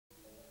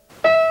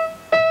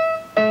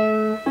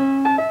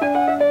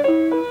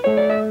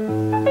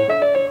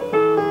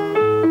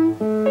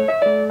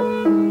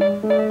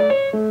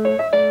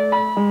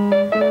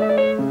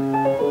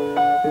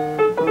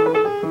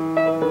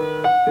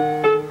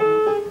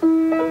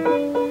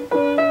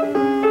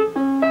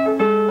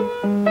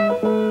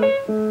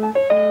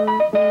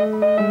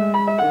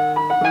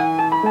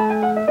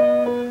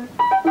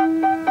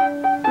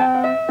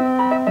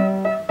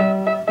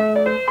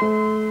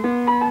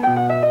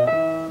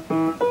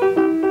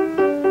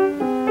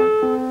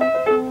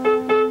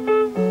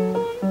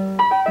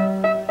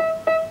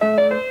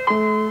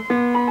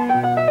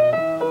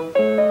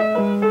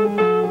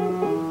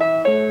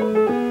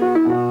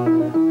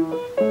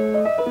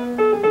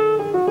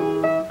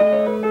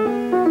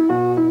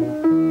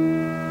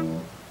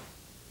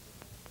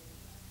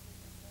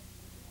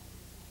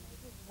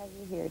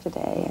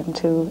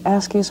to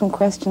ask you some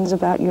questions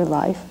about your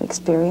life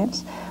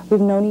experience.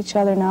 We've known each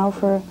other now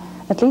for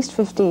at least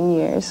 15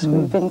 years.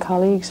 We've been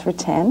colleagues for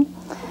 10,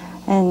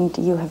 and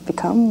you have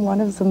become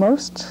one of the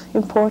most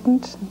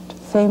important and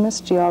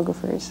famous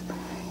geographers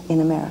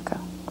in America,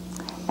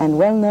 and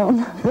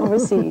well-known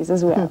overseas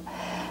as well.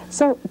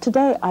 So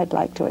today I'd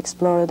like to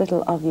explore a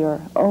little of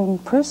your own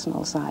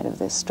personal side of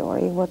this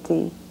story, what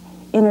the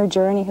inner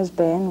journey has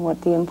been,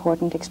 what the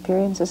important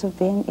experiences have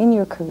been in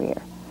your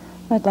career.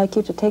 I'd like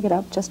you to take it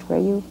up just where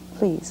you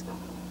please.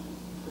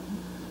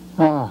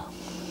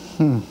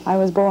 I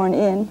was born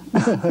in...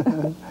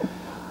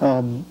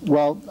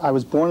 well, I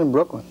was born in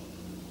Brooklyn.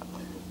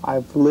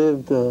 I've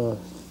lived a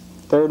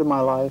third of my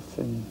life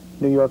in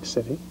New York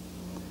City.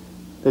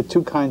 There are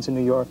two kinds of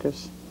New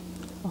Yorkers.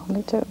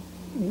 Only two.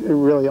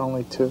 Really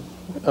only two.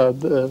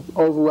 The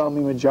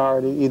overwhelming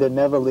majority either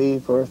never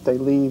leave, or if they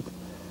leave,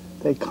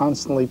 they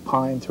constantly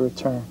pine to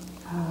return.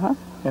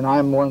 And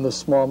I'm one of the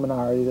small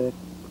minority that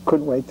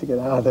couldn't wait to get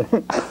out of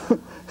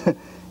there.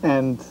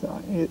 And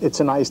it's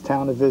a nice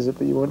town to visit,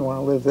 but you wouldn't want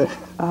to live there.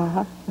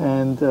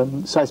 And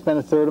so I spent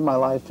a third of my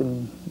life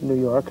in New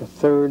York, a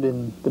third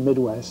in the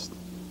Midwest,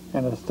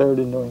 and a third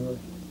in New England.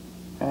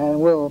 And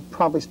we'll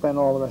probably spend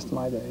all the rest of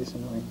my days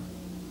in New England.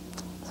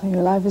 So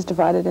your life is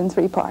divided in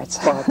 3 parts.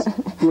 But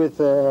with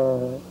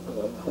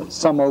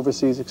some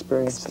overseas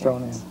experience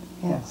thrown in.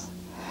 Yes.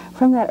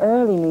 From that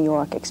early New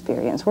York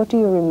experience, what do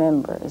you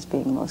remember as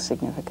being most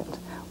significant?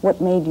 What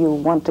made you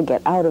want to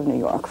get out of New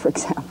York, for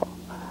example?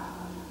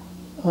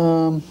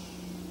 Well,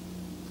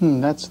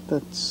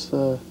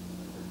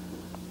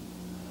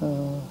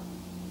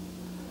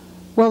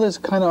 there's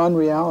kind of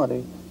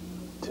unreality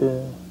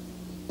to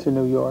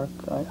New York.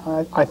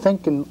 I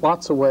think in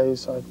lots of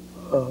ways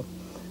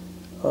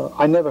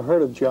I never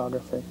heard of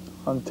geography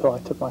until I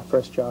took my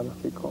first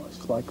geography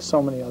course. Like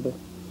so many other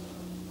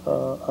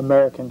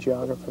American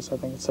geographers, I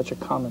think it's such a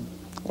common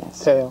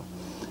tale.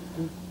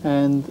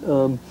 And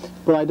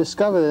but I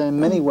discovered that in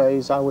many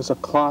ways I was a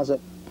closet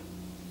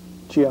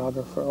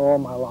geographer all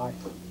my life.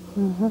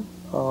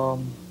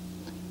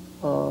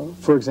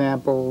 For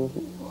example,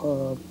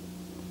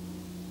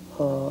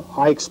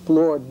 I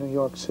explored New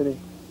York City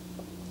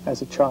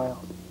as a child.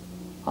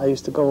 I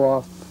used to go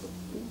off,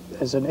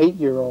 as an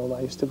 8-year-old,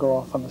 I used to go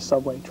off on the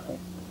subway train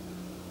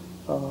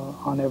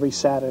on every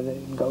Saturday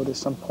and go to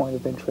some point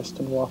of interest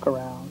and walk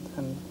around.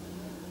 And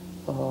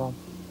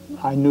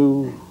I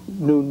knew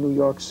New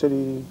York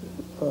City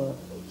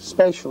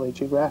spatially,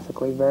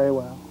 geographically, very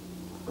well.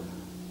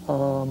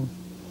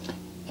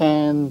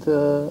 And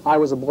I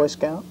was a Boy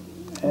Scout,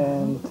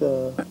 and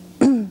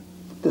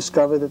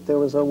discovered that there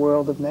was a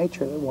world of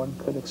nature that one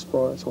could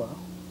explore as well.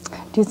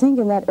 Do you think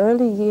in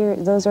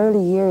those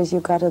early years, you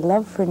got a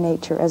love for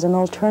nature as an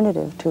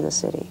alternative to the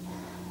city?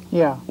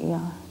 Yeah.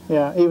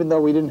 Even though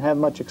we didn't have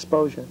much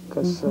exposure,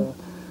 because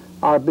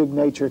our big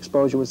nature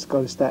exposure was to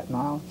go to Staten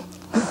Island.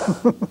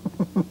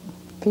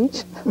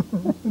 Beach?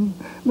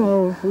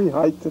 No, we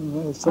hiked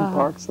in some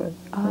parks there.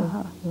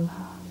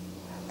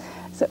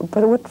 So,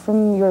 but what,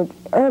 from your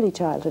early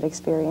childhood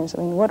experience, I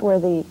mean, what were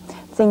the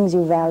things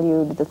you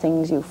valued, the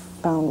things you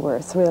found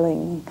were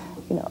thrilling,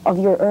 of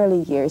your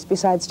early years,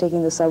 besides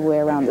taking the subway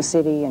around the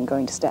city and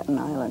going to Staten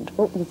Island?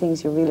 What were the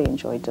things you really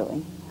enjoyed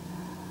doing?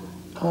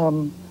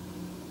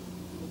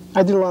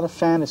 I did a lot of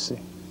fantasy.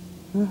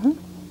 I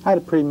had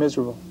a pretty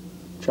miserable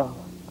childhood.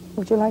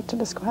 Would you like to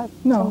describe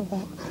No.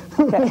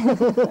 some of that?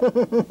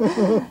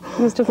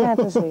 Okay. Used to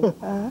fantasy.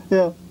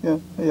 Yeah.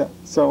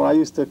 So I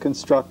used to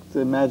construct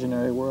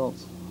imaginary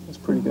worlds. It was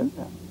pretty good,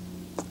 yeah.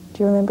 Do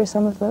you remember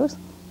some of those?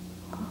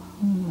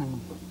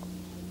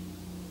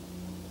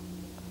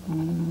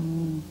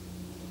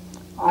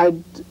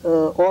 I'd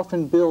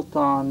often built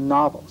on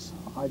novels.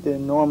 I did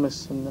an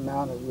enormous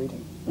amount of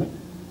reading.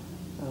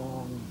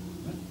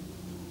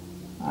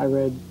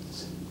 I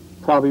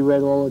probably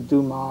read all of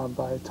Dumas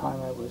by the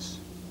time I was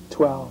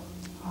 12.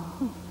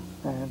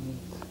 And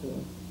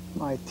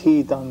my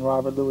teed on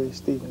Robert Louis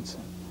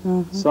Stevenson.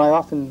 So I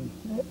often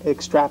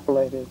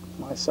extrapolated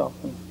myself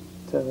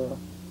into the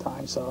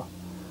time. So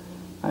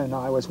I don't know,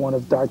 I was one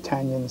of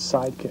D'Artagnan's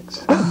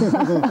sidekicks.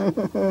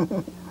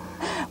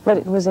 But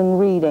it was in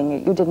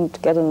reading. You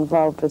didn't get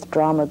involved with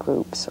drama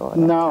groups or...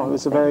 No, it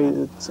was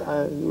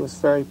it was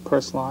very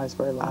personalized,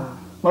 very lonely.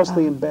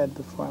 Mostly in bed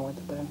before I went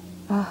to bed.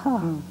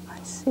 I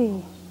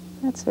see.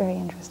 That's very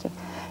interesting.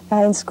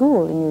 Now, in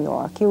school in New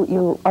York,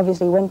 you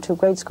obviously went to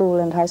grade school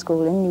and high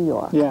school in New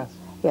York. Yes.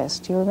 Yes.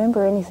 Do you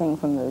remember anything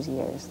from those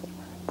years that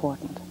were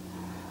important?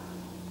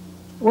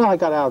 Well, I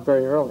got out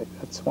very early.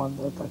 That's one.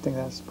 I think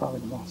that's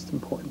probably the most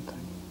important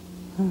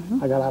thing.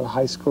 I got out of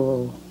high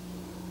school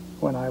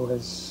when I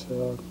was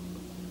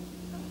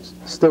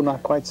still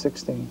not quite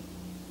 16.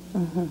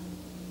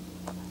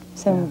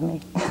 Same with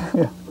me.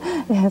 Yeah.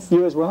 Yes.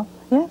 You as well?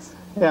 Yes.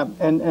 Yeah.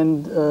 And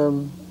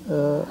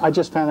I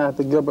just found out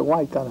that Gilbert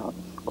White got out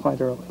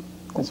quite early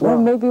as well.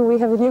 Well, maybe we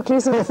have a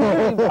nucleus of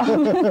theory.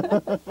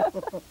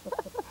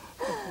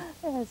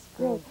 Yes,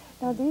 great.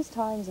 Now, these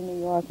times in New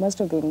York must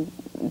have been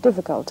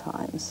difficult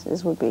times.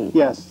 This would be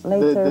yes,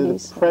 late the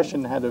 30s.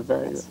 Depression had a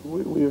very, Yes.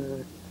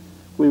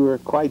 we were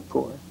quite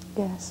poor.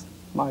 Yes.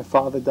 My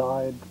father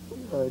died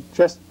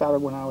just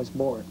about when I was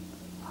born.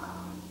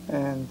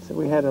 And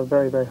we had a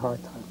very, very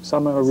hard time. So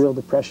I'm a real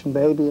Depression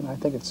baby, and I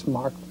think it's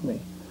marked me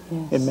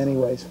Yes. in many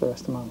ways for the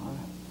rest of my life.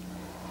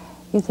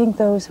 You think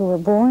those who were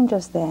born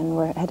just then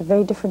had a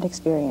very different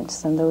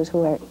experience than those who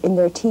were in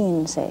their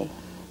teens, say?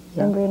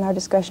 Yeah. Remember in our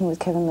discussion with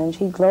Kevin Lynch,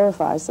 he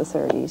glorifies the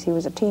 30s. He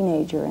was a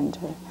teenager, and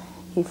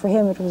for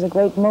him it was a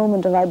great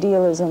moment of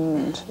idealism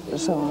and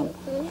so on.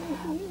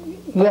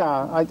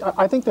 Yeah,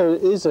 I think there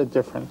is a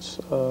difference.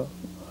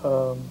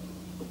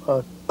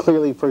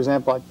 Clearly, for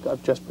example,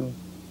 I've just been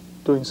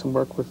doing some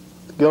work with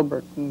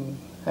Gilbert, who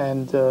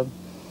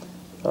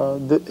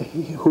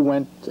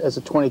went as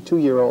a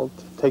 22-year-old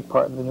to take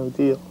part in the New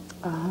Deal.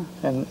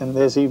 And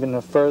there's even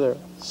a further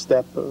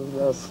step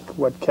of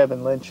what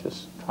Kevin Lynch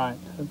is trying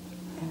to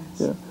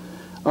do.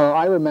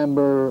 I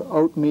remember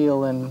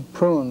oatmeal and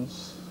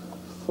prunes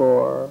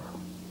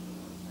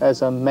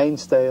as a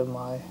mainstay of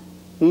my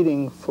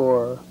eating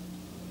for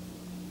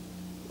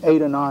 8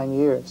 or 9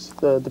 years.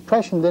 The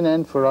Depression didn't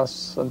end for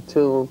us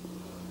until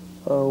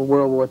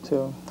World War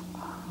II.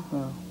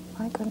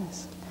 My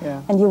goodness.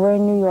 Yeah. And you were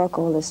in New York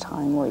all this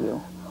time, were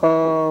you?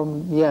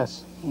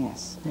 Yes.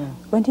 Yes. Yeah.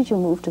 When did you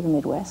move to the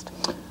Midwest?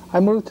 I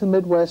moved to the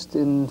Midwest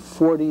in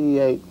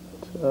 '48.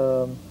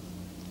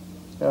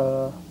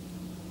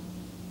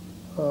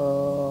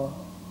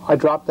 I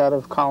dropped out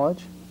of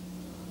college.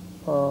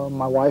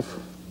 My wife,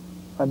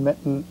 I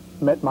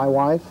met my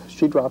wife.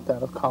 She dropped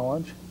out of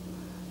college,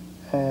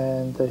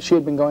 and she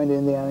had been going to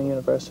Indiana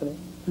University.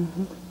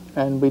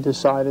 And we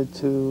decided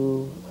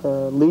to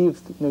leave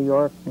New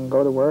York and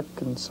go to work,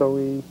 and so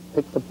we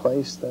picked a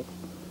place that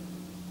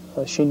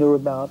she knew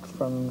about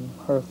from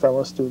her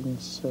fellow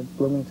students at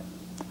Bloomington.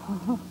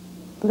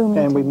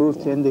 Bloomington. And we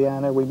moved to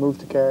Indiana. We moved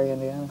to Gary,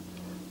 Indiana.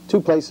 2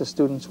 places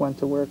students went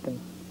to work and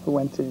who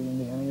went to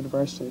Indiana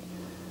University.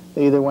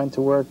 They either went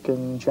to work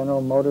in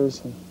General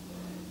Motors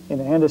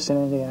in Anderson,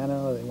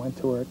 Indiana, or they went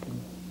to work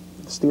in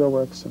the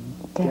Steelworks in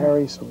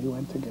Gary, so we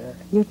went to Gary.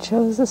 You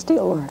chose the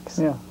Steelworks?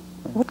 Yeah.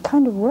 What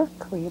kind of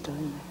work were you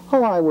doing there?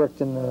 Oh, I worked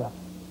in the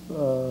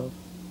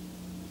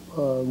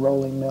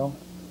rolling mill.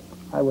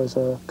 I was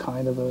a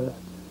kind of a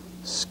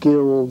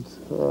skilled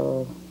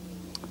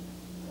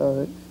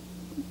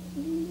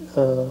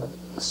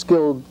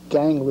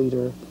gang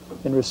leader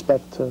in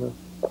respect to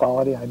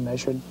quality. I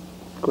measured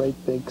great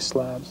big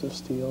slabs of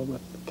steel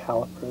with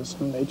calipers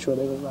and made sure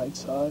they were right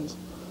size,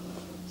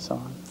 so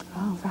on.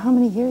 Oh, for how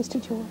many years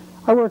did you work?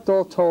 I worked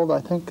all told,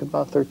 I think,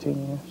 about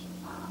 13 years.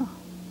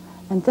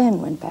 And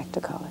then went back to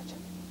college?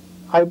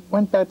 I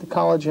went back to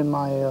college in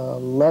my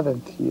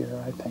 11th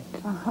year, I think,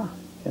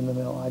 in the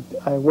middle.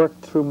 I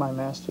worked through my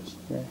master's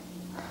degree.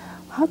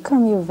 How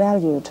come you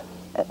valued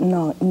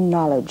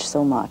knowledge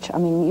so much? I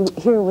mean, you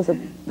here with I all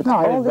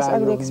didn't this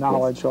other value experience.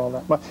 knowledge all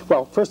that much.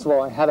 Well, first of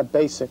all, I had a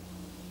basic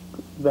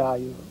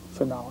value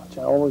for knowledge.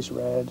 I always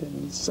read,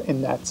 in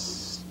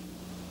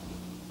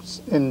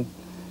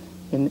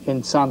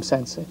some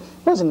sense, it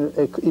wasn't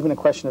even a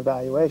question of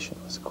valuation.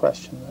 It was a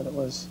question that it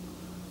was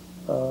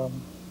a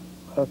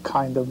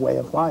kind of way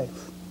of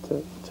life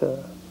to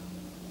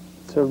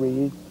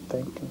read,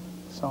 think, and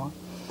so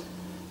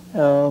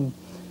on.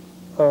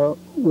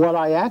 What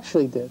I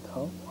actually did,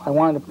 though, I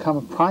wanted to become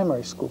a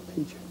primary school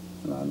teacher.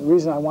 The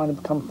reason I wanted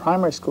to become a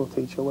primary school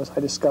teacher was I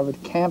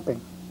discovered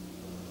camping.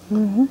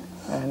 And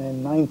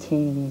in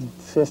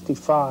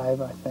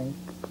 1955, I think,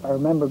 I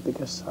remember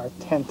because our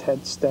tent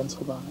had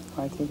stenciled on it,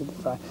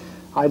 1955,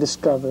 I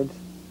discovered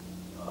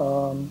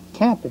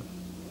camping.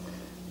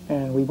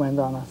 And we went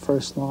on our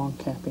first long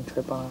camping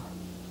trip on our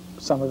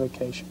summer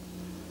vacation.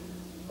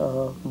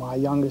 My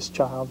youngest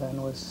child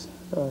then was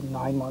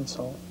 9 months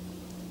old,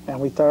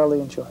 and we thoroughly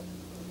enjoyed it.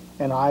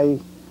 And I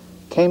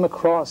came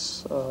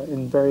across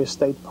in various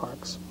state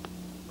parks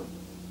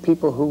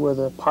people who were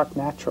the park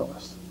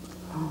naturalists.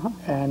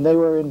 And they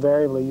were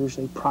invariably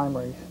usually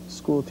primary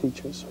school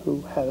teachers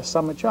who had a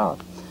summer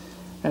job.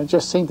 And it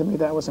just seemed to me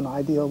that was an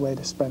ideal way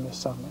to spend the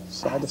summer.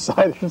 So I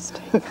decided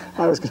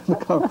I was going to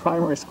become a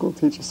primary school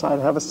teacher, so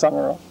I'd have a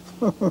summer off.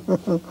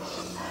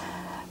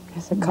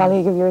 There's a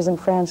colleague of yours in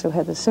France who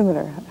had a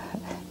similar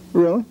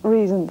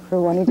reason for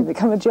wanting to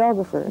become a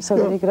geographer, so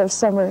that he could have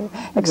summer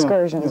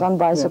excursions on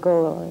bicycle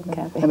or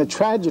camping. And the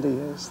tragedy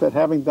is that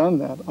having done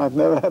that, I've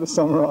never had a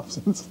summer off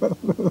since then.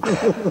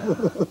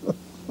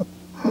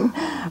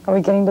 Are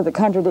we getting to the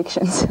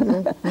contradictions?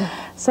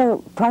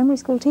 So, primary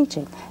school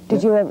teaching.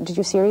 Did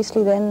you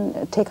seriously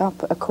then take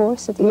up a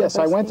course at the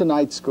university? Yes, I went to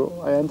night school.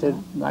 I entered.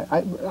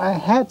 I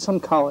had some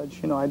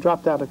college. You know, I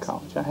dropped out of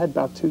college. I had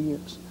about 2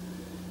 years.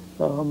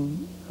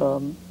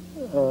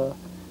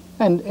 And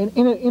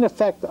in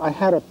effect, I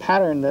had a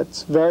pattern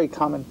that's very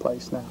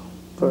commonplace now.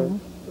 For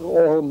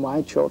all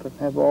my children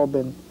have all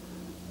been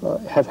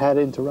have had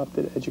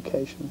interrupted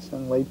educations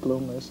and late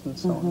bloomers and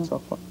so on and so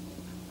forth.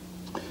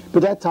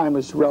 But that time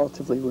was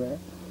relatively rare.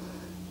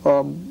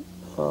 So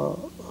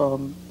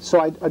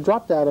I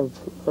dropped out of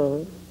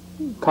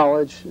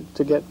college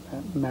to get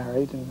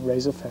married and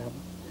raise a family.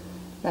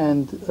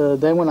 And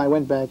then when I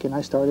went back in,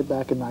 I started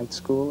back in night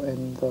school,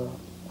 and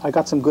I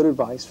got some good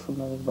advice from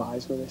an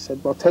advisor. They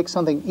said, well, take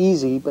something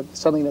easy, but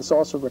something that's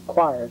also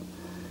required.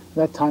 At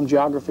that time,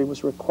 geography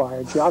was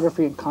required.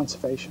 Geography and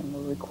conservation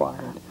were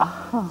required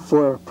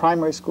for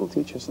primary school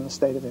teachers in the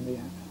state of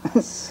Indiana.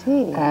 I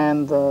see.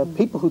 And the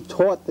people who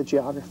taught the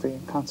geography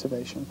and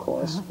conservation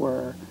course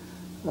were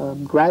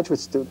graduate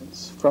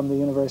students from the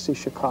University of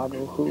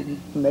Chicago who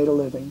made a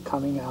living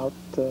coming out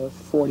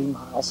 40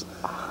 miles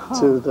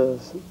to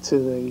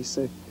these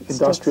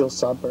industrial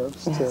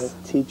suburbs to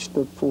teach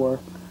the poor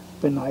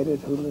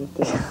benighted who lived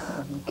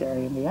in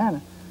Gary,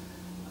 Indiana.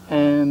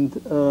 And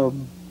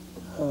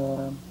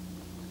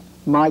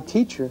my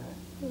teacher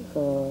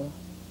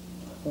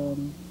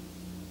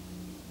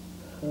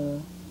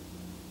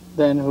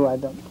then, who I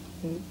don't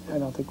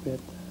think we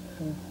had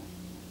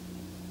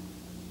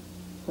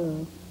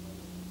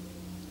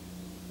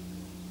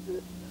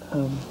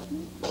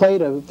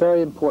played a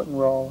very important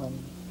role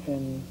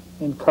in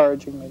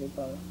encouraging me to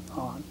go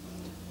on.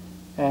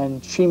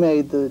 And she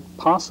made it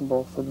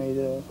possible for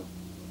me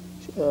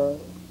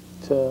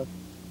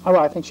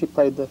I think she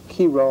played the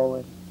key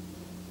role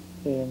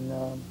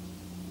in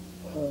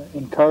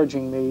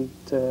encouraging me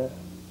to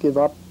give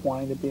up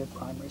wanting to be a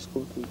primary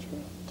school teacher,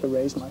 to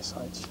raise my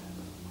sights,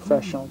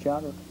 professional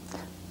geography.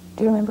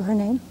 Do you remember her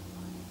name?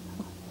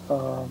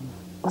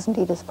 Wasn't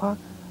Edith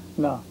Parker?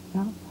 No.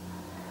 No?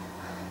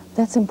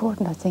 That's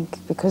important, I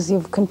think, because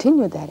you've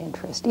continued that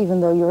interest,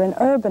 even though you're an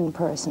urban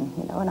person,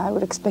 you know, and I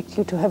would expect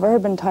you to have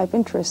urban-type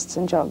interests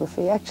in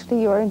geography.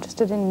 Actually, you're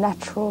interested in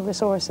natural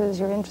resources,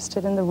 you're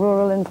interested in the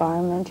rural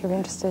environment, you're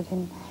interested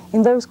in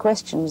those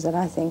questions that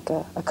I think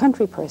a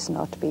country person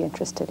ought to be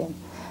interested in.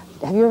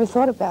 Have you ever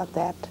thought about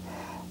that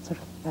sort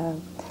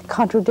of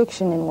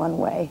contradiction in one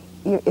way?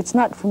 It's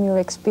not from your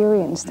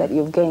experience that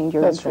you've gained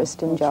your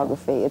interest in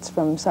geography. It's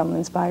from some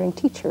inspiring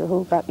teacher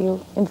who got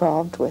you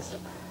involved with.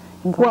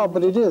 Well,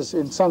 but it is,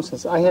 in some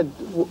sense. I had,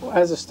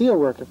 as a steel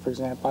worker, for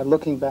example,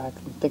 looking back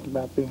and thinking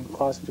about being a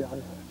closet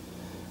geographer,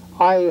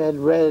 I had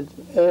read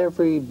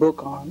every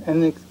book on,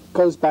 and it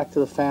goes back to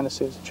the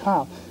fantasy as a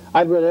child,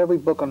 I'd read every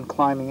book on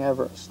climbing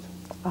Everest.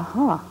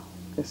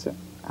 You see,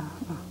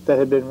 that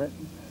had been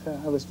written.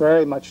 I was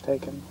very much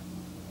taken.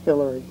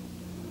 Hillary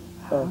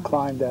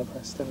climbed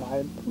Everest, and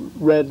I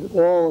read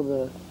all of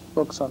the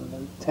books on the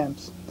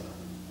attempts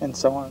and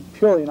so on,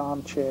 purely an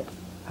armchair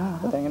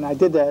thing, and I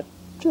did that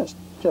just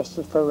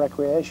for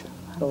recreation,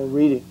 or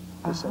reading.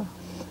 You see.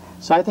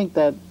 So I think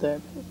that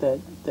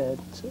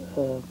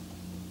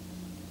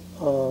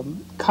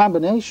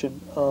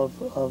combination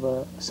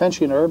of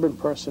essentially an urban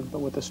person, but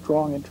with a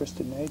strong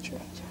interest in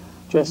nature,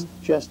 just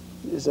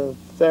is a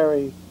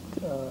very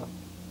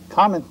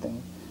common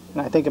thing.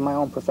 And I think in my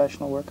own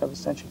professional work, I've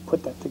essentially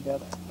put that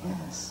together.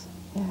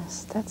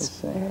 Yes, that's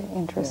very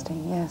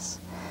interesting, yes.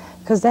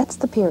 Because that's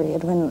the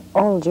period when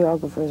all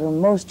geographers, or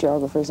most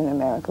geographers in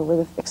America, with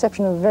the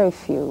exception of very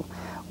few,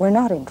 were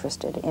not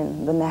interested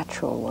in the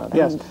natural world.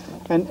 Yes,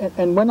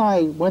 and when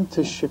I went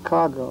to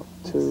Chicago,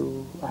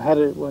 I had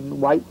it when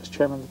White was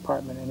chairman of the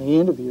department, and he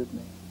interviewed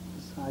me.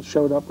 I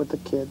showed up with the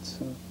kids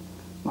and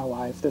my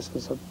wife. This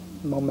was a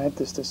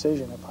momentous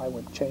decision if I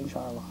would change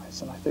our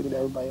lives, and I figured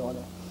everybody ought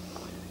to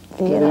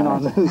get in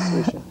on the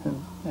decision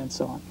and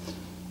so on.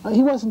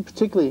 He wasn't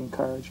particularly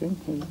encouraging.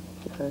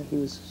 He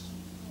was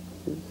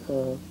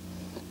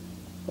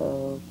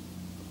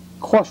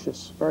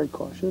cautious, very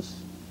cautious,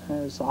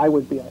 as I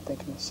would be, I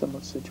think, in a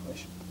similar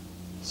situation.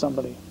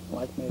 Somebody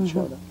like me had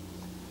showed up.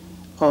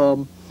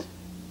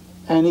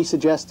 And he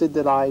suggested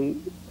that I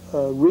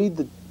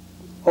read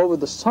over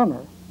the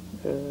summer,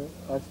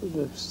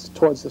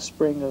 towards the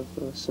spring of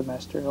the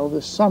semester, and over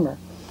the summer,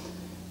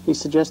 he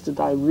suggested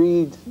I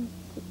read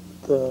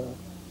the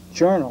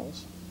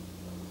journals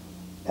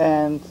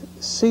and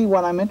see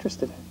what I'm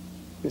interested in,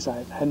 because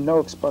I had no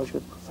exposure to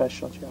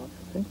professional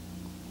geography.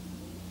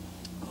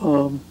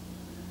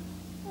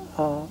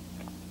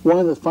 One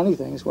of the funny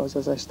things was,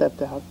 as I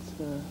stepped out,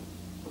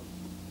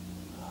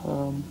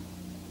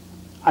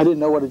 I didn't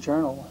know what a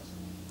journal was.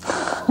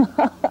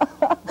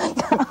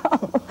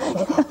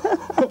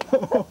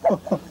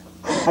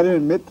 I didn't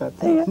admit that.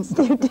 Yes,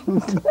 you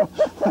didn't.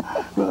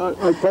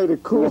 I played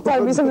it cool. You thought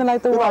it'd be something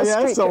like the Wall Street.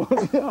 I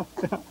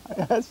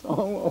asked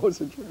someone what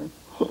was a journal.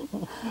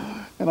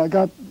 And I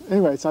got,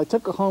 anyway, so I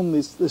took home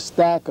this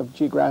stack of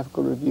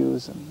geographical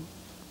reviews and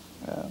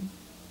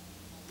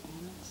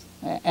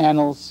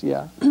annals,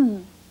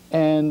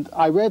 and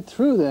I read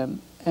through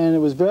them, and it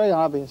was very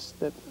obvious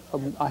that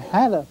I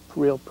had a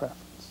real preference.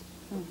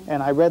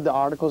 And I read the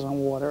articles on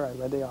water, I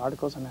read the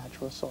articles on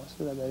natural resources,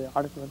 I read the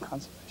articles on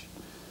conservation.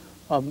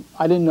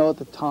 I didn't know at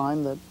the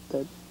time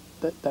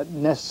that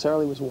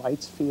necessarily was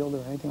White's field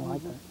or anything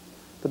like that,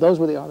 but those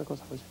were the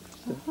articles I was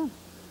interested in.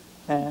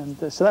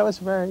 And so that was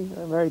very,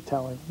 very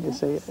telling, you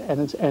see.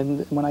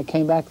 And when I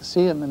came back to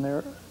see him,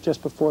 and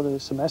just before the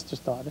semester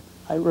started,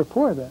 I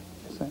reported that.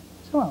 You see.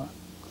 So, well,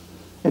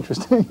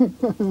 interesting.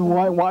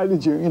 Why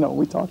did you?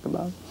 We talked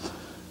about it,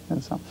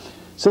 and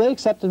So they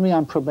accepted me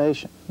on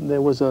probation. There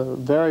was a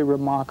very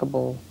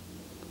remarkable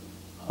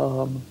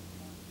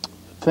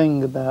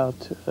thing about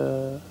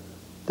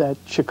that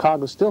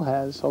Chicago still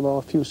has, although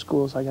a few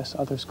schools, I guess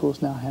other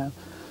schools now have,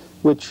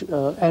 which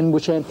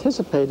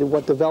anticipated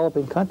what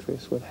developing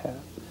countries would have,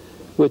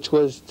 which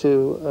was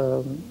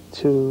to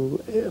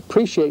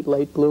appreciate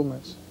late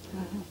bloomers,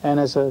 and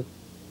as I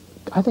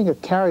think a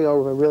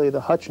carryover really of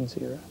the Hutchins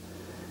era,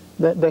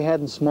 that they had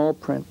in small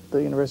print,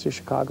 the University of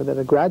Chicago, that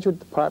a graduate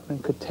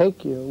department could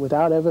take you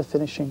without ever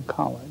finishing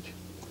college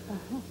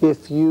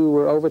if you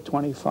were over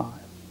 25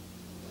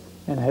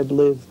 and had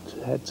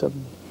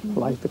some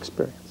life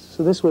experience.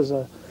 So this was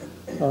a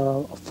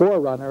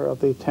forerunner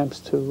of the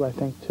attempts to, I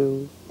think,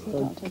 to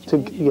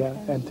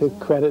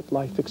credit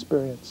life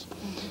experience.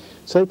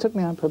 So they took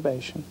me on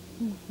probation.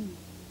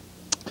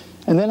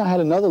 And then I had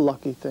another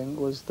lucky thing,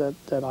 was that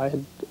I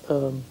had,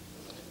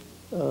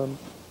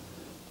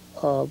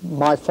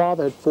 my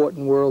father had fought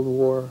in World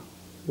War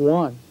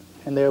I,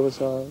 and there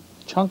was a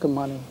chunk of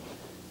money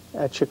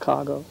at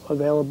Chicago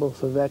available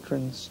for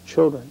veterans'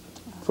 children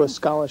for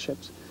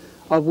scholarships,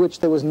 of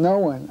which there was no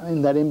one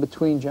in that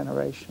in-between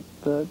generation.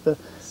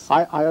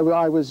 I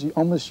was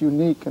almost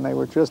unique, and they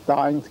were just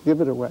dying to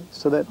give it away.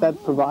 So that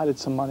provided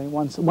some money.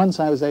 Once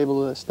I was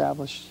able to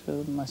establish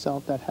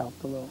myself, that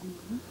helped a little,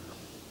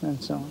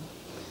 and so on.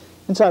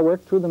 And so I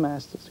worked through the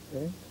master's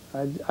degree.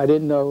 I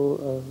didn't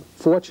know,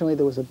 fortunately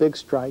there was a big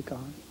strike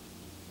on,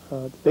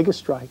 the biggest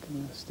strike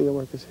in the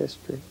steelworkers'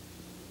 history,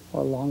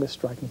 or longest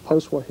strike in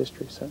post-war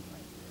history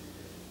certainly,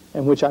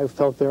 in which I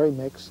felt very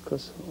mixed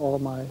because all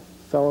my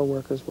fellow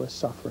workers were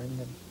suffering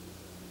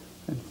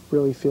and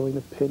really feeling the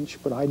pinch,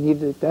 but I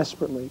needed it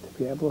desperately to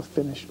be able to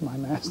finish my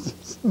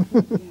master's.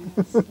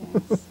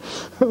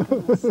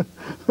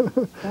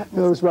 I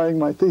was writing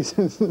my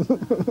thesis,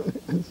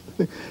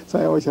 so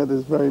I always had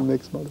this very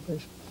mixed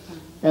motivation.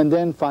 And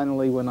then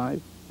finally, when I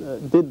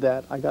did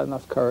that, I got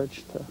enough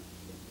courage to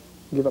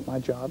give up my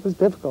job. It was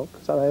difficult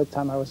because at that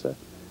time I was a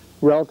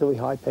relatively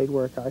high-paid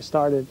worker. I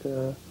started,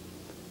 in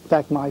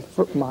fact, my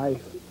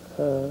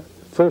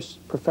first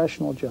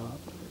professional job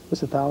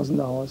was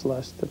 $1,000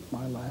 less than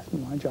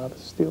my job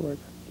as a steelworker.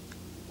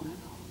 Wow.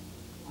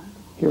 Wow.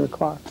 Here at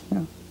Clark,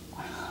 yeah.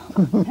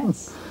 Wow,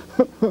 that's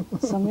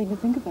something to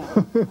think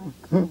about. My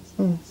goodness,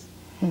 yes.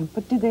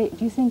 But do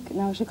you think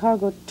now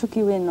Chicago took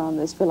you in on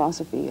this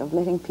philosophy of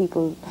letting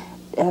people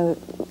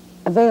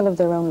avail of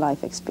their own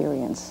life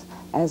experience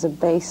as a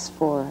base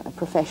for a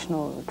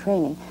professional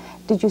training?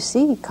 Did you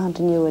see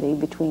continuity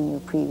between your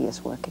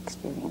previous work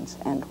experience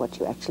and what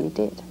you actually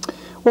did?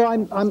 Well,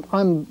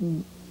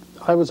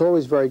 I was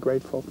always very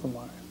grateful for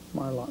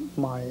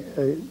my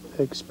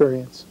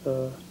experience,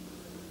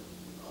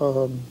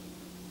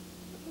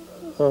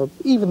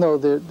 even though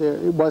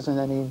it wasn't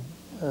any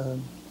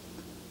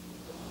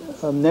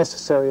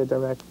necessary or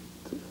direct.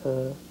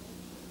 The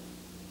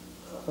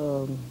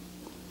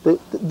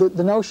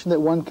notion that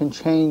one can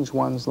change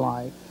one's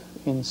life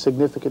in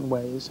significant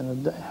ways,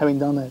 and having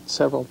done that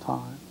several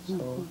times,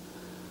 so,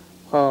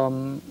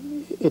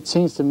 it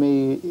seems to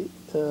me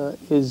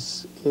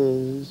is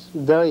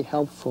very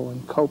helpful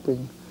in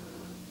coping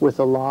with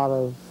a lot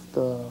of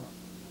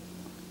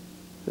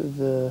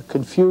the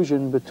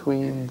confusion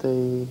between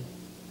the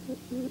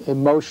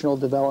emotional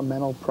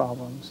developmental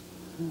problems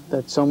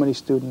that so many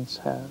students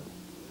have,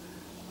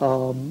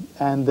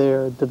 and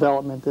their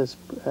development as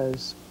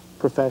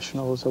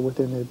professionals or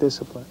within their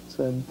disciplines.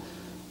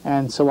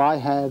 And so I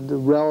had the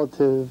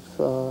relative,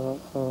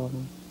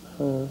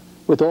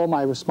 with all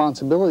my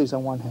responsibilities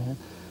on one hand,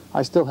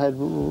 I still had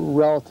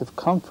relative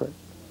comfort.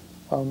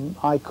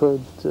 I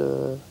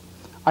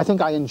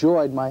think I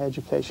enjoyed my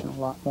education a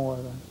lot more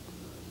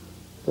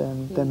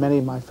than many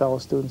of my fellow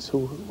students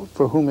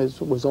for whom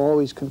it was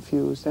always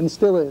confused, and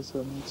still is. I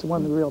mean, it's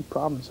one of the real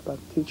problems about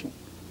teaching,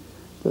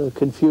 the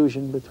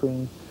confusion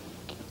between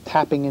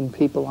tapping in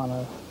people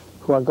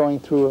who are going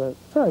through a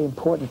very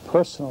important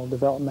personal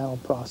developmental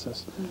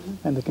process,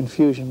 and the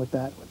confusion with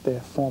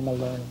their formal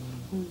learning,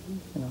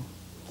 you know,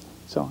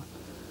 so on.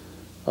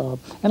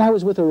 And I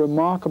was with a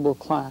remarkable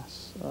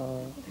class,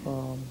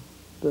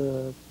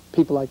 the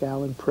people like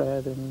Alan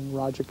Pratt and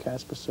Roger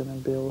Casperson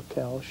and Bill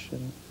Kelsch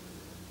and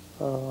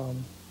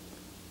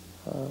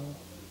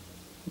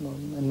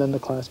then the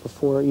class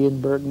before, Ian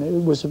Burton.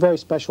 It was a very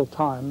special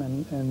time,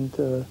 and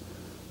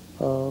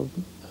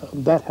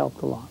that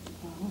helped a lot.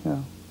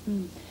 Yeah.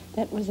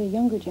 That was a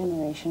younger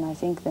generation, I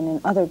think, than in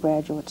other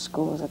graduate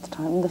schools at the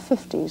time. In the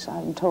 50s,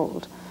 I'm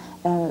told,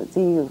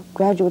 the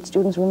graduate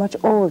students were much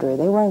older.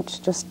 They weren't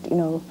just,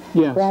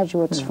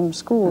 graduates from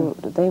school.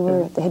 They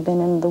had been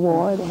in the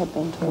war, they had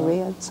been to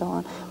Korea, and so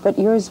on. But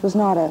yours was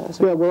not a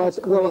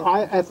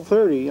at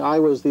 30, I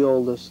was the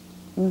oldest,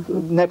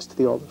 next to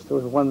the oldest. There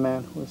was one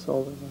man who was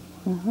older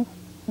than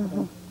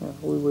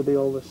we were the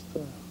oldest.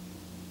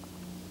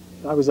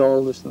 I was the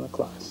oldest in the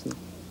class. And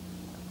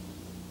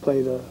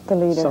played a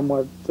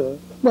somewhat,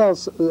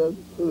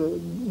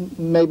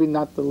 maybe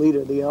not the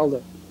leader, the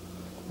elder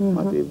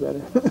might be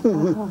better.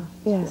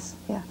 Yes,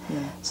 yeah.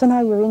 So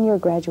now you're in your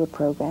graduate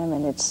program,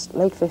 and it's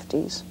late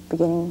 50s,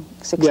 beginning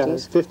 60s. Yeah,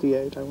 it's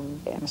 58, I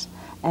went. Yes.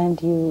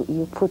 And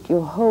you put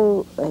your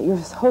whole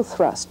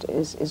thrust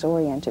is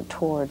oriented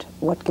toward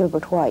what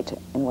Gilbert White,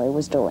 in a way,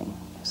 was doing.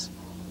 Yes.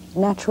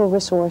 Natural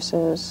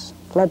resources,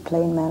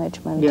 floodplain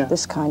management,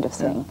 this kind of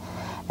thing.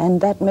 Yeah.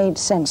 And that made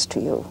sense to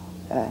you.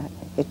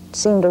 It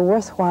seemed a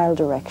worthwhile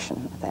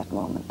direction at that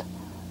moment.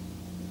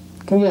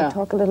 Can you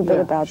talk a little bit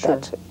about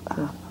that?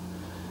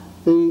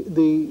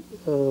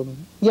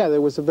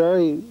 There was a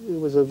very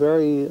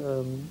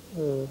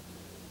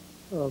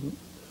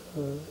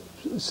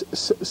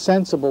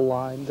sensible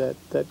line that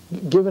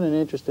given an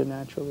interest in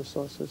natural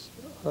resources,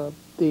 let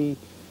me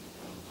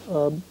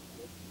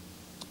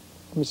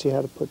see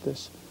how to put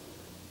this.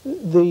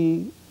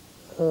 The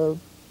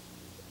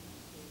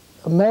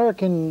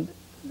American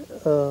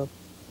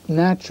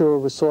natural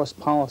resource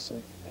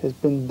policy has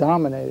been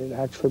dominated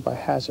actually by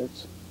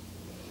hazards,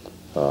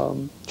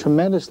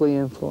 tremendously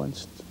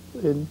influenced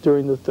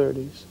during the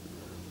 30s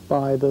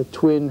by the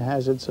twin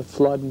hazards of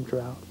flood and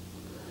drought.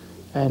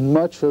 And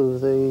much of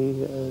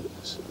the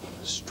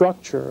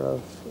structure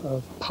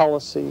of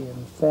policy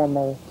and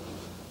formal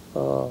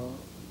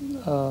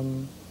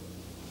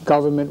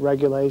government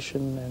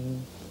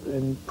regulation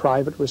and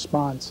private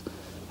response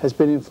has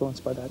been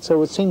influenced by that.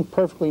 So it seemed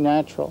perfectly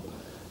natural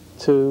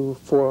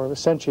for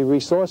essentially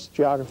resource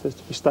geographers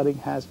to be studying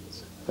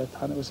hazards. At that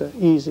time it was an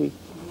easy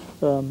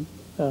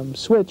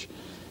switch.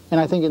 And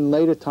I think in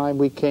later time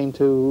we came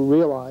to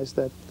realize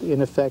that,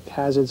 in effect,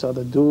 hazards are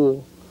the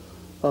dual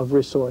of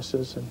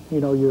resources, and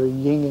your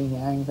yin and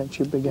yang that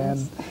you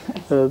began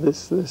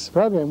this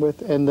program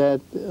with, and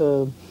that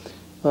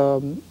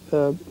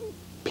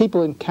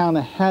people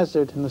encounter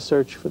hazard in the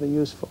search for the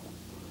useful.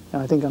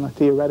 And I think on a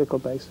theoretical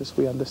basis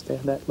we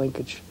understand that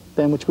linkage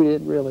then, which we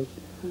didn't really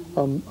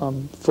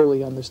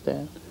fully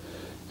understand.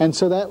 And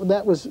so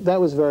that was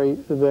very,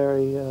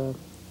 very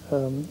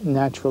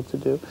natural to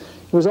do.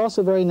 It was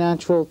also very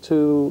natural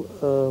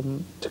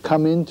to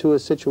come into a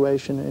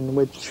situation in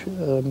which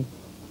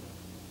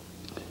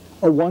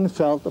one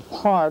felt a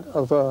part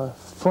of a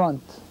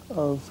front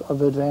of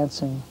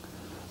advancing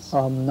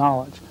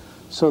knowledge,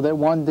 so that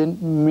one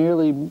didn't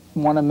merely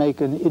want to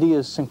make an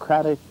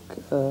idiosyncratic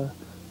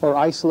or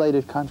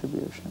isolated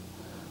contribution,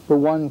 but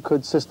one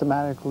could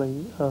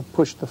systematically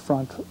push the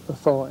front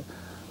forward.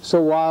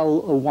 So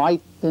while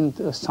White didn't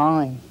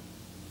assign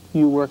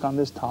you work on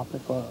this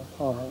topic or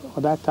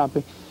that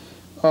topic,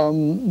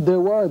 there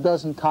were a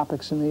dozen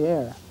topics in the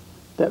air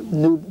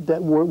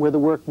where the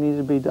work needed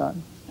to be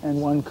done, and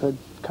one could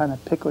kind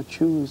of pick or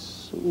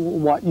choose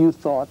what you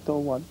thought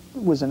or what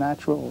was a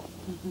natural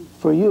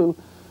for you,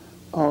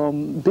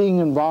 being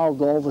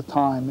involved all the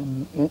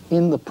time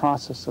in the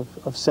process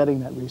of setting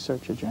that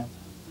research agenda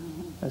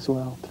as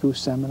well, through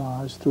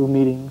seminars, through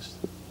meetings,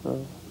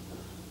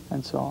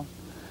 and so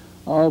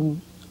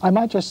on. I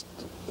might just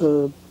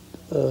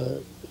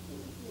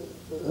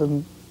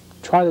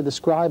try to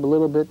describe a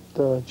little bit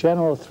the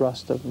general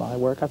thrust of my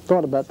work. I've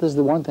thought about, this is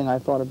the one thing I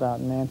thought about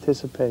in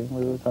anticipating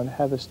we were going to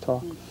have this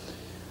talk.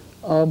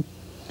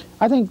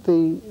 I think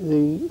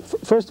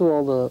first of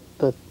all,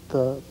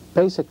 the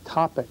basic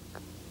topic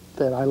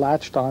that I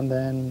latched on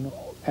then,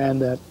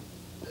 and that,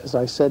 as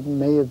I said,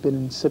 may have been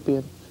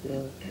incipient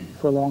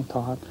for a long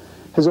time,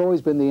 has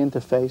always been the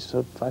interface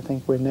of, I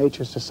think, where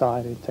nature,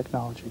 society, and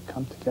technology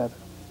come together.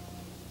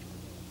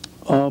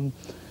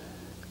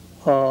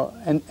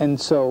 And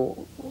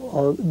so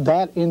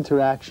that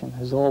interaction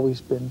has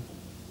always been,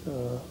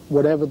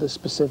 whatever the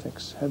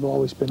specifics, have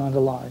always been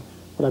underlying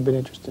what I've been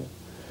interested in.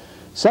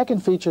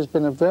 Second feature has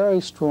been a very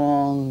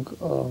strong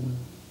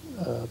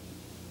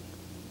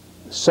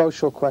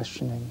social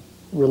questioning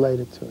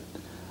related to it.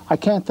 I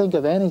can't think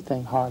of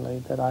anything, hardly,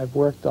 that I've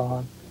worked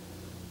on.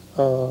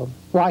 Well,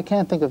 I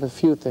can't think of a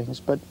few things,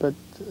 but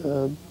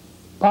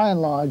by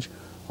and large,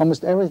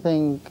 almost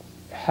everything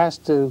has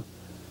to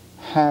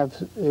have,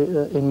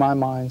 in my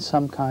mind,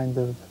 some kind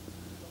of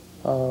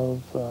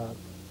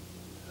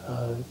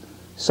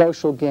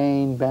social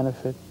gain,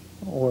 benefit,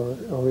 or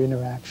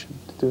interaction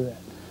to do that.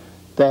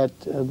 That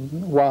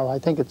while I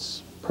think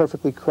it's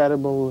perfectly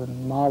credible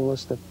and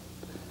marvelous that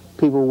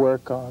people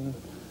work on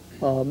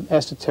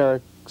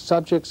esoteric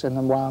subjects,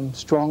 and while I'm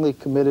strongly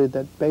committed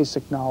that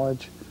basic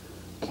knowledge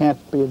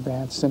can't be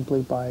advanced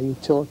simply by a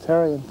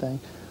utilitarian thing,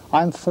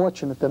 I'm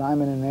fortunate that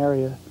I'm in an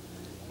area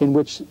in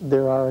which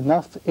there are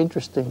enough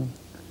interesting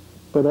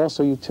but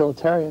also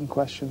utilitarian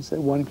questions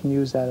that one can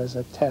use that as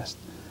a test.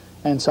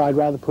 And so I'd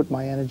rather put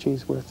my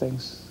energies where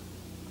things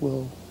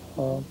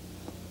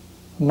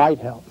might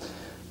help.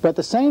 But at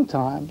the same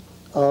time,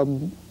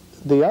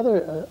 the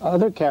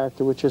other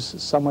character, which is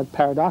somewhat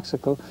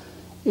paradoxical,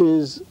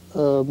 is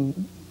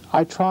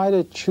I try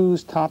to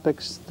choose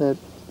topics that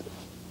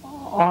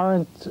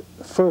aren't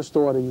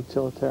first-order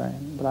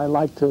utilitarian, but I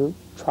like to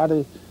try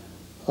to,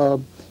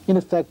 in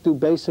effect, do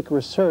basic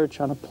research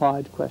on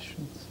applied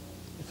questions,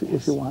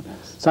 if you want.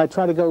 So I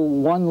try to go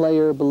one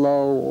layer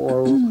below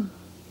or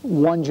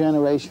one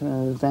generation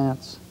in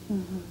advance.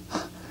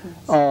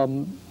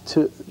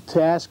 to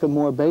ask a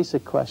more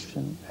basic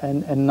question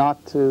and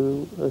not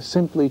to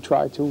simply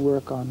try to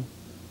work on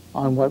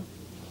what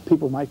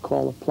people might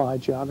call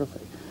applied geography.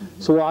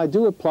 Mm-hmm. So while I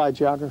do apply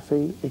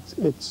geography,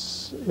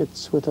 it's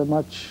with a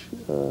much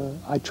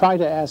I try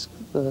to ask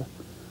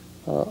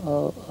a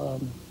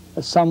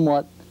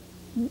somewhat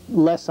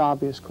less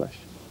obvious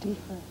question.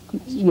 Deeper.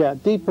 Yeah,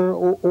 deeper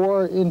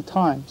or in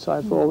time. So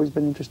I've always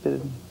been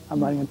interested in.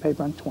 I'm writing a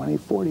paper on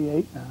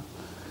 2048 now.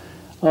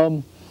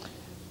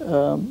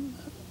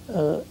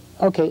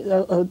 Okay,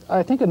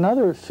 I think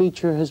another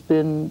feature has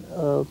been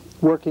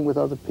working with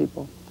other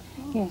people.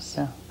 Yes,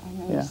 yeah. I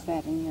noticed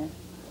that in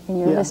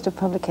your list of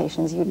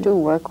publications. You do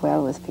work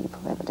well with people,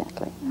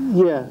 evidently.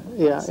 Yeah,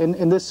 yeah,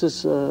 and this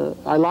is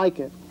I like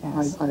it.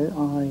 Yes. I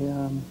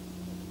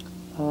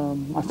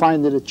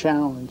find it a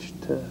challenge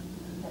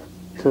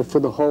for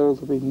the whole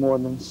to be more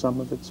than some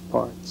of its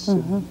parts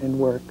in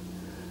work.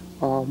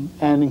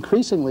 And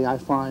increasingly, I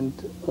find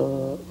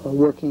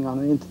working on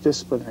an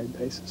interdisciplinary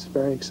basis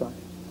very exciting.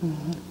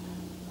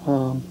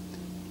 Mm-hmm.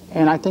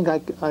 And I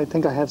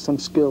think I have some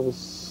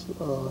skills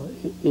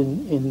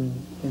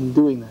in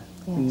doing that.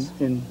 Yes.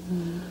 Do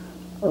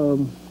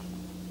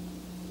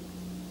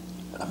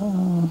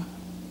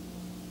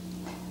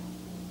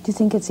you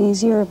think it's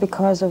easier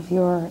because of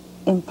your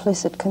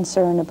implicit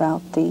concern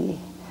about the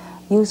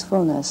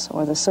usefulness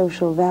or the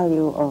social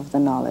value of the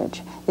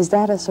knowledge? Is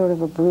that a sort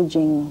of a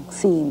bridging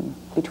theme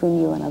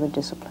between you and other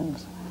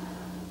disciplines?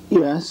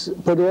 Yes,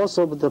 but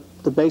also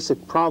the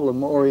basic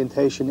problem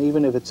orientation,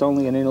 even if it's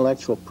only an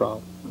intellectual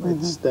problem.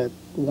 It's that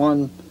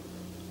one,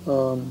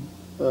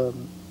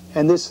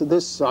 and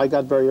this I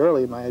got very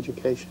early in my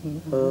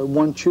education,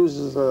 one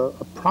chooses a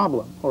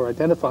problem or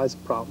identifies a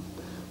problem.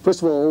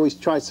 First of all, always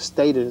tries to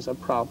state it as a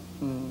problem.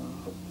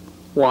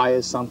 Why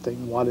is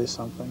something? What is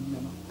something?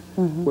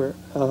 You know, where,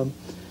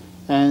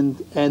 and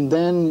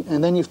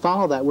then you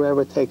follow that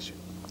wherever it takes you.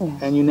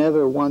 Yes. And you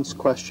never once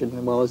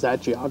question, well, is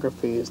that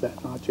geography? Is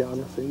that not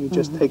geography? You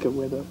just take it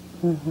with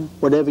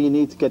whatever you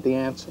need to get the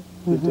answer.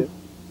 You do.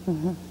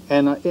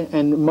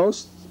 And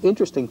most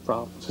interesting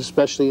problems,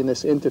 especially in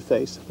this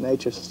interface of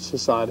nature,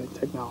 society, and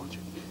technology,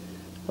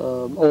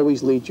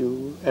 always lead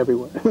you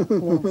everywhere.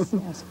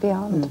 Yes,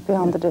 beyond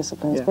the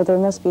disciplines. Yeah. But there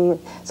must be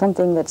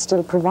something that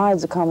still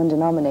provides a common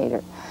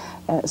denominator,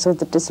 so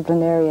that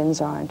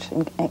disciplinarians aren't,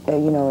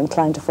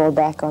 inclined to fall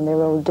back on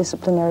their old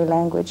disciplinary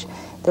language.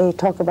 They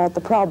talk about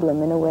the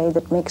problem in a way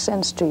that makes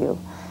sense to you.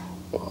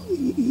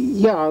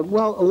 Yeah,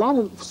 well,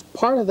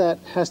 part of that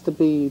has to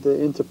be the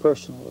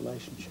interpersonal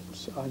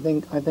relationships. I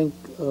think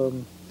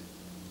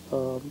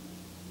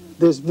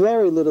there's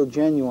very little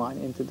genuine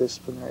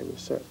interdisciplinary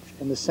research,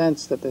 in the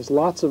sense that there's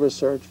lots of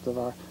research that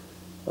are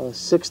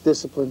 6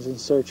 disciplines in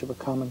search of a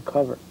common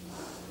cover.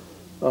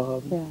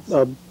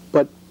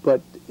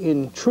 But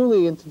in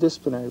truly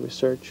interdisciplinary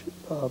research,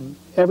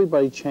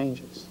 everybody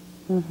changes,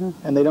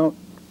 and they don't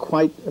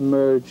quite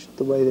emerge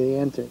the way they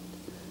entered.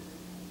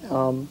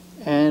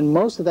 And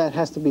most of that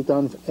has to be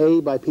done,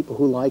 by people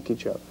who like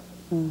each other,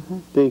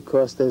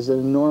 because there's an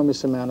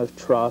enormous amount of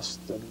trust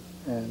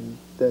and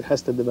that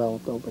has to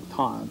develop over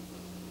time.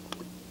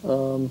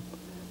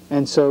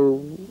 And so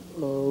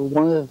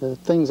one of the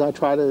things I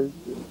try to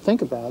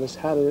think about is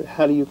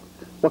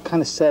what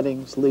kind of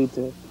settings lead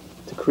to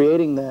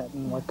creating that,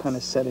 and what kind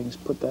of settings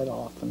put that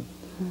off,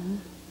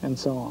 and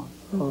so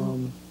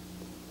on.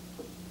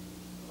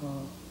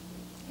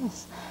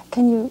 Yes.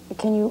 Can you,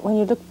 when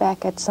you look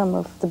back at some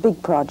of the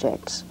big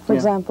projects, for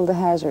example, the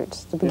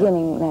hazards, the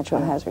beginning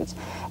natural hazards,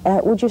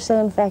 would you say,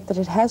 in fact, that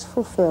it has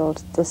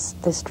fulfilled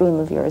this dream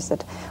of yours,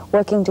 that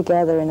working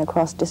together in a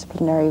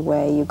cross-disciplinary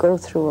way, you go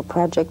through a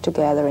project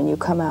together and you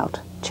come out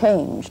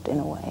changed in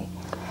a way?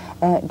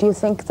 Do you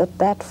think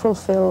that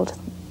fulfilled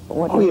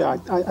what you... yeah,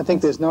 I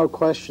think there's no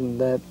question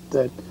that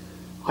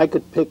I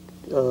could pick,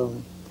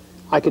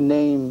 I could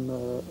name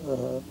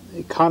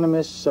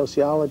economists,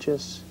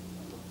 sociologists,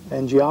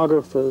 and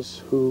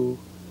geographers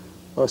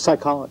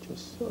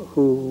psychologists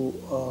who,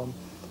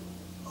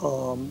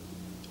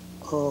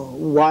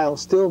 while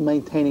still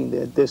maintaining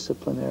their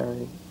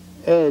disciplinary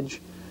edge,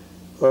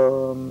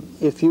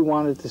 if you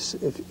wanted to,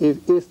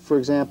 if for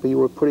example you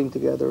were putting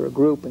together a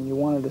group and you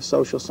wanted a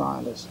social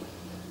scientist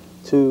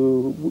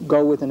to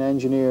go with an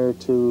engineer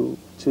to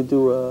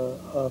do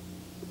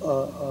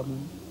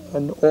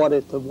an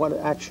audit of what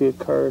actually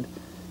occurred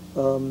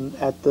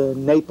at the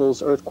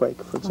Naples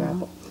earthquake, for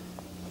example.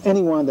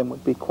 Any one of them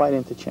would be quite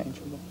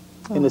interchangeable,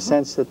 in the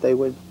sense that they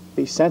would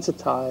be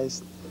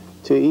sensitized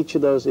to each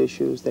of those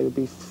issues. They would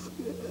be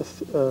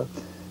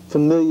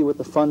familiar with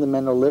the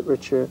fundamental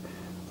literature.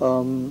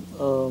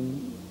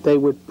 They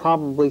would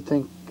probably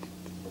think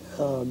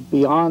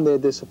beyond their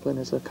discipline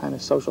as a kind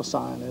of social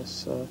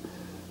scientist.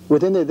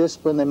 Within their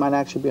discipline, they might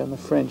actually be on the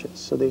fringes.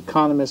 So the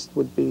economist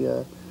would be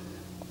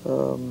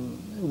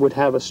would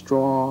have a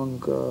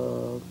strong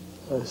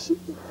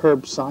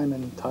Herb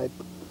Simon type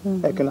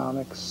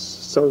economics,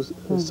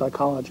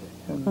 psychology,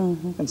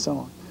 and so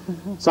on.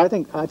 So I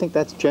think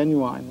that's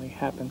genuinely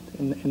happened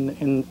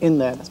in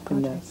that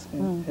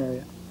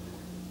area.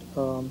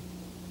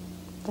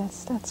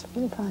 That's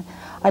really fine.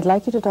 I'd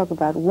like you to talk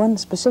about one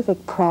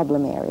specific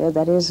problem area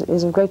that is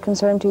of great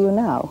concern to you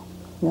now.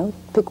 You know,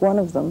 pick one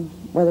of them,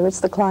 whether it's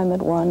the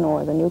climate one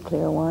or the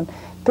nuclear one.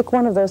 Pick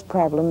one of those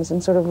problems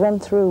and sort of run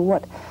through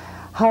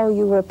how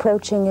you were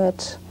approaching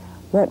it,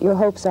 what your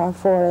hopes are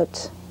for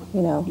it,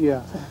 you know.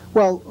 Yeah.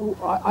 Well,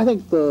 I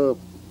think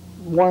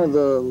one of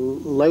the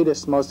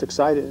latest, most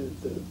excited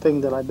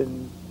thing that I've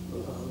been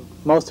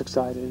most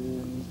excited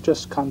and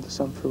just come to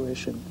some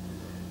fruition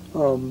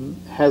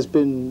has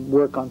been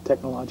work on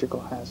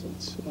technological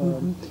hazards.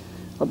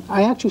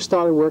 I actually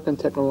started work on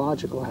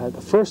technological hazards.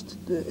 The first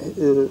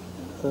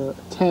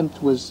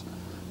attempt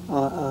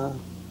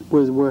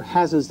were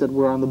hazards that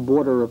were on the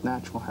border of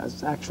natural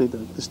hazards. Actually, the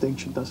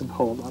distinction doesn't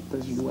hold up,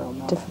 as you well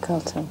know.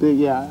 Difficult to... But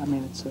yeah, I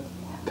mean, it's a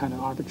kind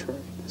of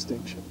arbitrary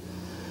distinction.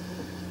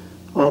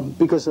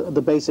 Because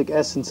the basic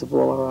essence of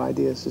all our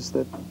ideas is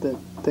that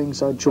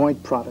things are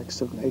joint products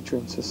of nature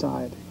and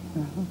society.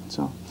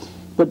 So,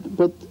 but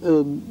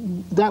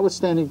that was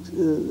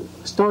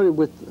started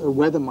with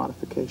weather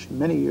modification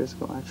many years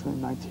ago, actually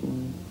in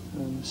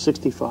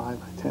 1965.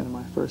 I attended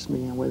my first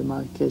meeting on weather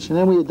modification.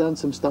 And then we had done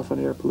some stuff on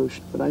air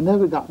pollution, but I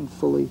never gotten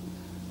fully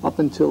up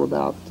until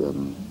about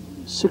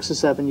 6 or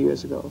 7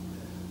 years ago.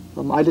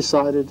 I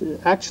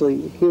decided,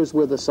 actually, here's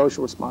where the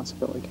social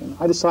responsibility came.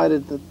 I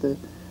decided that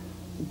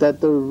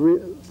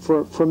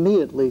for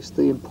me at least,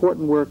 the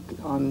important work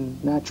on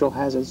natural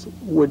hazards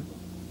would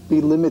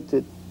be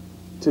limited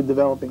to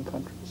developing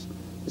countries,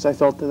 because I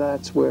felt that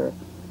that's where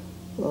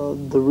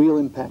the real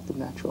impact of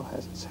natural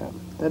hazards happen.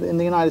 That in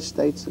the United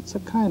States, it's a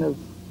kind of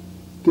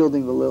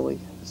gilding the lily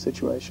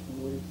situation.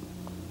 We've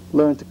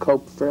learned to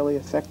cope fairly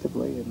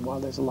effectively, and while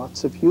there's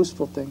lots of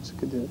useful things it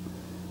could do,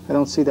 I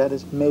don't see that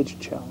as major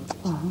challenges.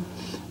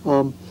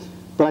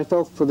 But I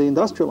felt for the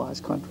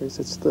industrialized countries,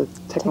 it's the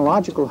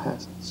technological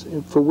hazards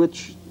for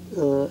which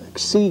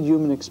exceed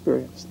human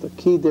experience. The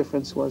key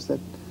difference was that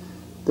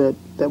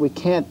we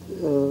can't,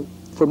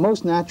 for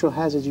most natural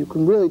hazards, you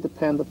can really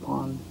depend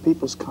upon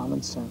people's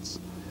common sense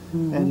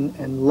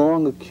and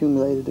long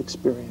accumulated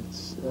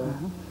experience.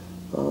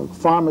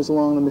 Farmers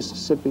along the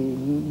Mississippi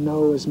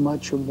know as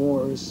much or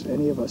more as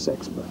any of us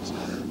experts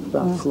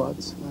about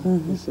floods,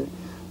 you see.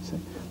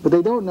 But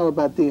they don't know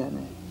about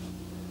DNA.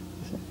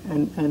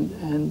 And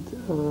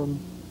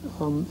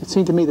it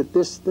seemed to me that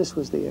this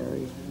was the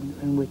area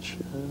in which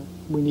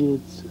we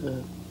needed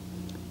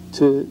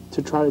to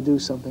try to do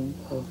something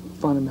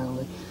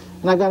fundamentally.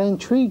 And I got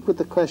intrigued with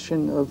the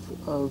question of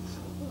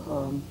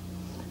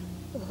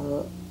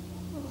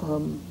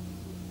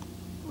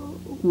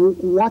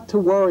what to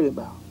worry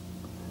about.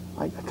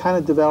 I kind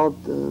of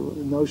developed a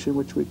notion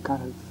which we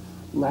kind of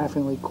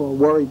laughingly call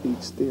worry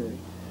beats theory,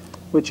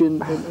 which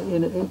in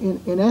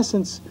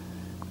essence,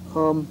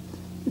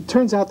 it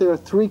turns out there are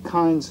three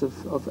kinds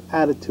of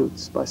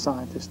attitudes by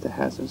scientists to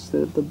hazards.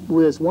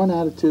 There's one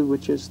attitude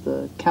which is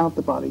the count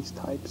the bodies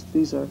types.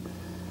 These are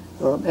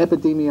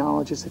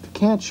epidemiologists. If you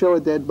can't show a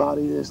dead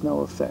body, there's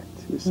no effect,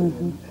 you see.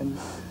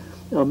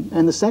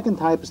 And the second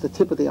type is the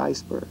tip of the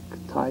iceberg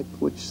type,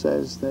 which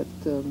says that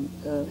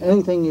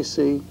anything you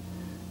see,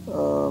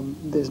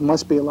 there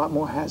must be a lot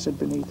more hazard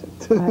beneath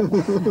it.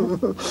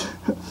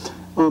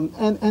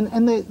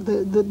 And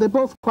they're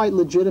both quite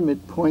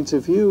legitimate points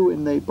of view,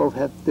 and they both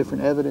have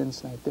different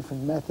evidence, and they have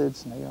different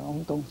methods, and they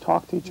don't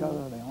talk to each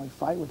other, they only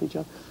fight with each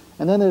other.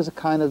 And then there's a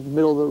kind of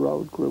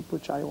middle-of-the-road group,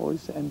 which I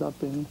always end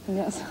up in,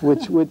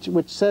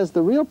 which says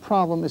the real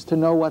problem is to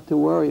know what to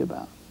worry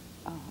about.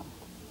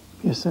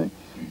 You see?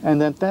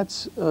 And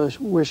that's,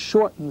 we're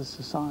short in the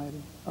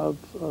society of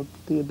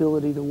the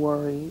ability to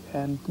worry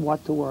and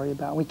what to worry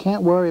about. We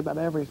can't worry about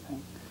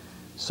everything.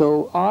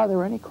 So are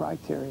there any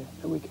criteria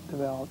that we can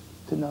develop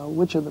to know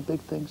which are the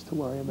big things to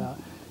worry about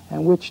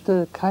and which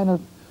to kind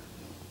of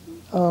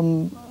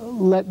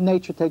let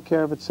nature take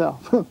care of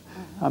itself?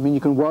 I mean,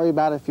 you can worry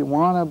about it if you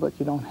want to, but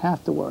you don't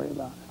have to worry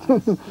about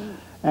it.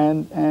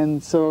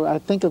 And so I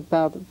think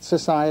about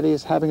society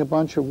as having a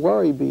bunch of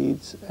worry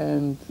beads,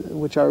 and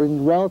which are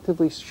in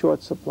relatively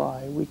short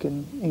supply. We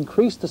can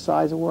increase the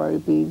size of worry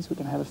beads. We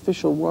can have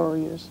official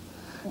worriers.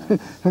 Yes.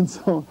 And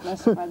so,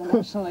 measured by the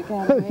National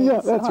Academy.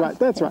 Yeah, that's right.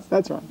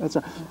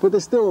 But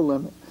there's still a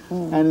limit.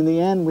 And in the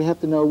end, we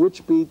have to know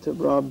which bead to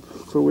rub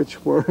for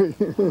which worry.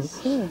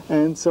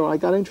 And so I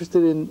got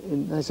interested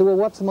in I said, well,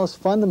 what's the most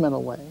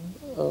fundamental way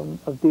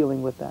of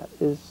dealing with that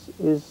is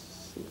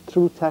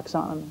through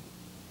taxonomy,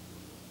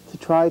 to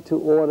try to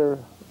order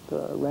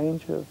the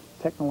range of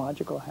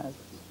technological hazards.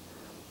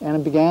 And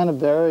it began a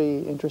very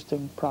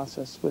interesting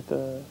process with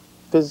a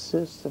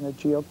physicist and a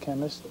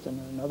geochemist and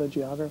another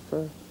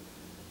geographer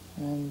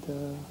and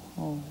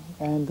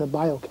a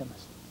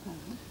biochemist.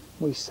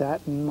 We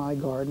sat in my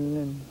garden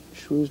in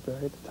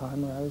Shrewsbury at the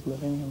time where I was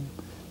living, and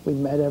we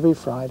met every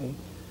Friday,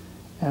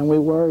 and we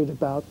worried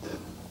about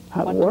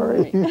how to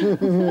worry.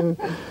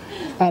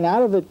 And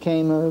out of it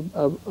came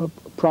a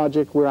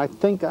project where I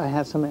think I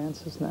have some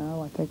answers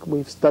now. I think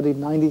we've studied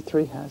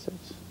 93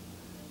 hazards,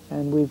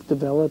 and we've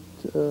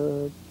developed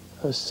a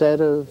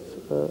set of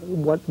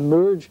what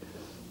merge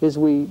is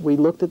we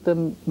looked at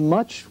them,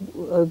 much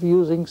of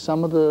using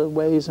some of the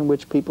ways in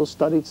which people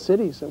studied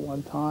cities at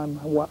one time.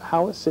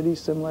 How are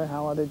cities similar?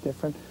 How are they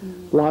different?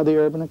 A lot of the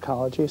urban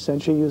ecology,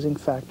 essentially using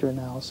factor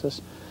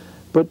analysis.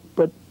 But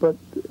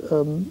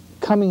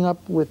coming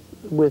up with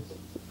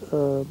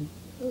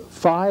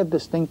 5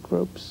 distinct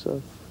groups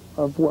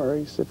of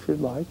worries, if you'd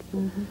like.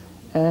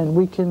 And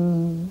we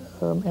can,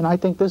 and I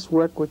think this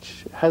work,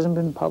 which hasn't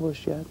been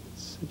published yet,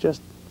 it's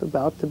just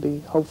about to be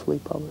hopefully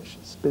published,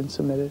 it's been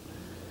submitted,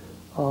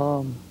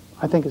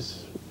 I think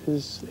is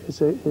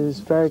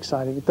very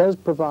exciting. It does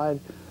provide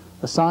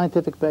a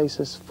scientific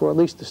basis for at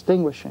least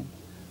distinguishing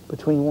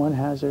between one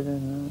hazard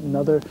and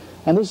another.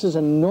 And this is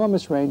an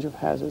enormous range of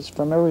hazards,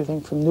 from everything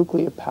from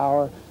nuclear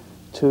power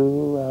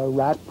to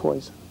rat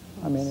poison.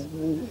 I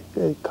mean,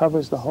 it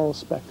covers the whole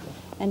spectrum.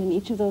 And in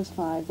each of those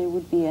 5, there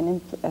would be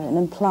an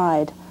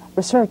implied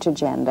research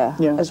agenda,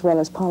 as well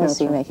as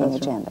policy-making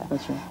agenda.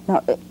 That's right.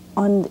 Now,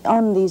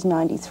 on these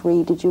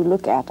 93, did you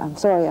look at, I'm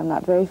sorry, I'm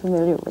not very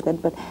familiar with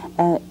it, but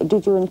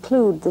did you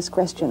include this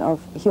question of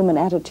human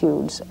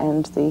attitudes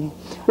and the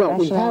Well,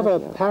 we have a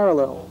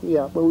parallel,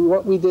 but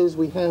what we did is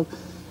we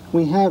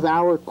have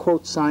our,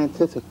 quote,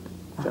 scientific,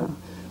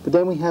 but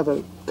then we have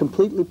a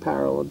completely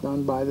parallel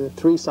done by the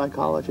 3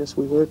 psychologists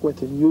we work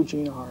with in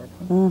Eugene,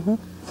 Oregon.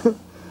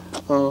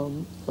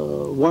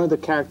 One of the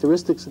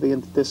characteristics of the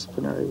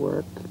interdisciplinary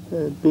work,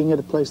 being at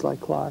a place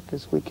like Clark,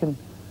 is we can,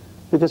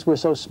 because we're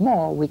so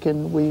small,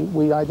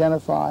 we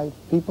identify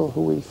people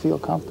who we feel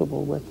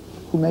comfortable with,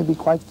 who may be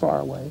quite far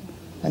away,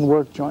 and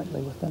work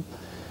jointly with them.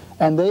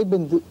 And they've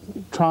been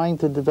trying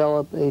to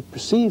develop a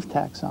perceived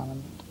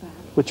taxonomy,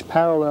 which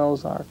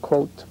parallels our,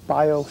 quote,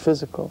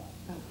 biophysical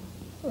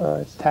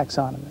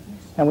taxonomy.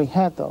 And we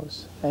had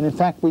those. And in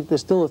fact,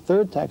 there's still a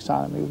 3rd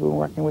taxonomy we've been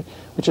working with,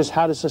 which is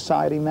how does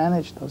society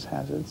manage those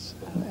hazards.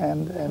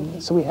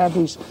 And so we have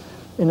these,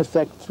 in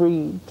effect,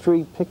 three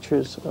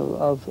pictures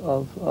of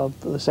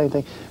the same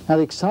thing. Now,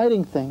 the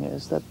exciting thing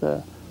is that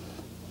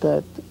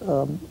there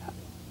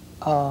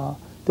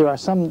are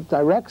some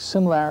direct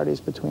similarities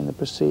between the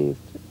perceived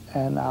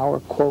and our,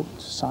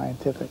 quote,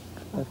 scientific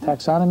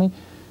taxonomy.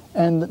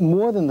 And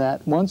more than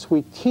that, once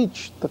we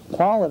teach the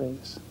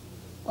qualities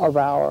of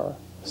our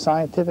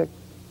scientific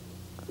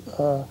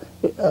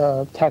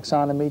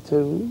taxonomy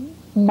to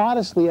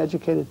modestly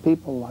educated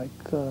people, like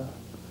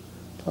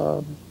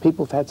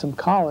people who've had some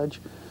college,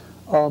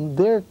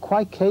 they're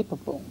quite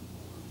capable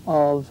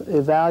of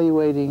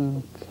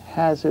evaluating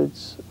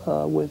hazards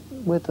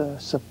with a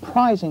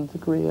surprising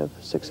degree of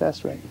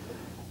success rate.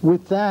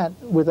 With that,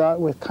 with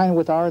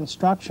our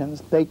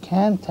instructions, they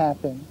can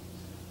tap in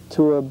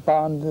to a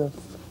bond of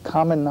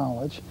common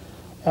knowledge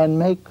and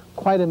make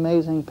quite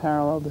amazing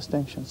parallel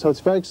distinctions. So it's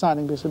very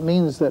exciting, because it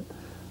means that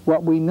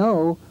what we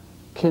know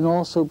can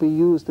also be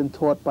used and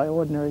taught by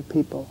ordinary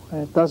people,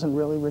 and it doesn't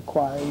really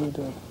require you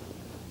to.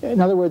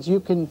 In other words, you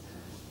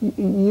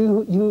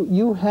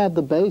had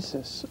the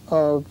basis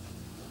of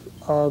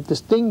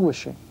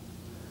distinguishing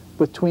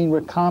between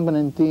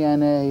recombinant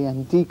DNA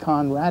and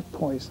decon rat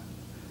poison,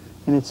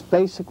 and it's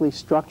basically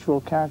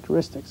structural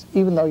characteristics,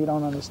 even though you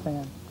don't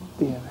understand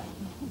DNA.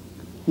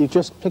 You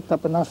just picked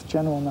up enough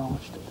general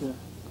knowledge to do it.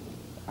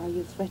 Are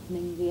you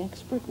threatening the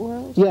expert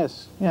world?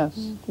 Yes, yeah.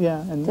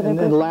 And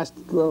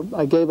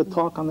I gave a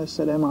talk on this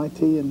at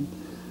MIT, and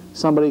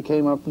somebody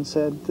came up and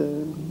said,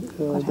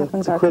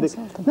 the critic.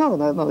 No,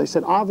 they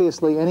said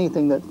obviously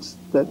anything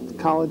that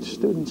college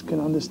students can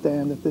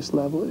understand at this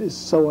level is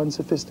so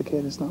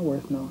unsophisticated it's not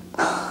worth knowing.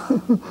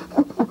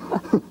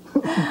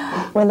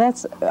 Well,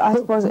 that's, I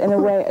suppose, in a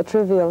way, a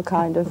trivial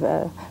kind of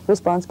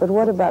response. But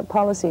what about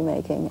policy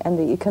making and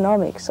the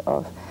economics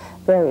of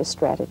various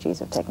strategies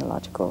of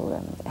technological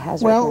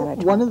hazard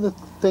management? Well, one of the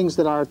things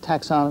that our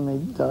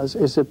taxonomy does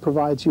is it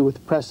provides you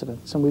with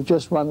precedents. And we've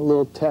just run a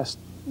little test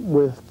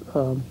with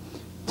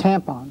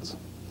tampons.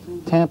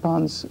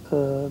 Tampons,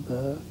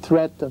 the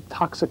threat of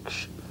toxic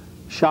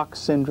shock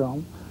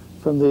syndrome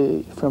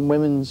from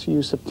women's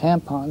use of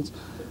tampons,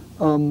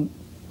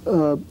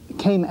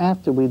 came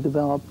after we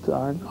developed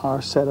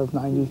our set of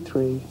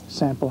 93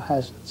 sample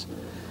hazards.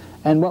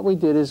 And what we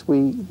did is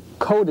we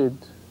coded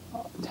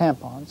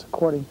tampons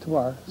according to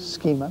our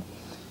schema,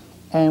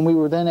 and we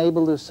were then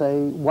able to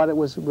say what it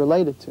was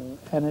related to.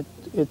 And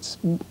it's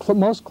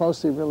most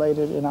closely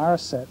related in our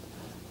set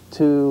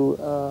to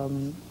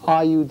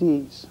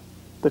IUDs,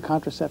 the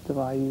contraceptive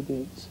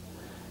IUDs.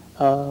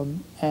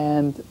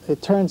 And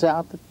it turns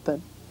out that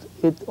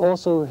it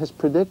also has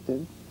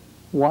predicted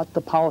what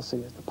the policy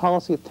is. The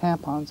policy of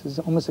tampons is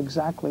almost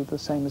exactly the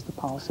same as the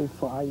policy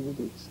for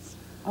IUDs.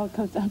 Oh, it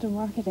comes down to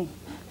marketing.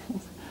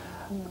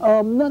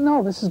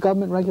 No, this is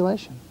government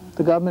regulation.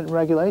 The government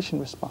regulation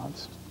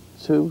response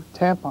to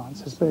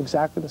tampons has been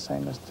exactly the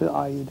same as to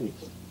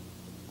IUDs.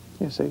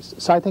 You see,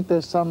 so I think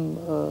there's some.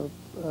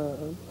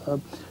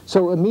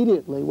 So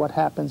immediately, what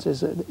happens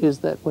is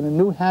that when a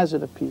new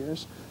hazard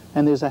appears,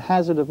 and there's a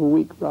hazard of a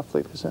week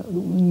roughly,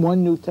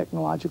 one new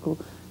technological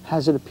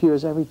hazard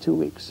appears every 2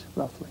 weeks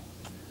roughly.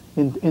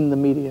 in the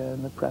media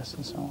and the press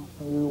and so on.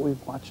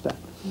 We've watched that.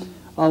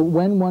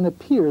 When one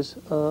appears,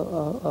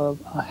 a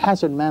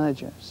hazard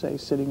manager, say,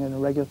 sitting in a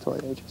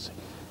regulatory agency,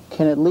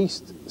 can at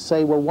least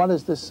say, well, what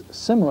is this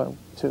similar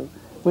to,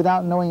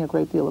 without knowing a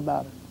great deal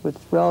about it. With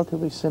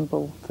relatively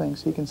simple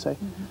things, he can say,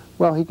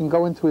 well, he can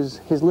go into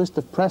his list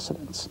of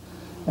precedents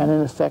and, in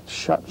effect,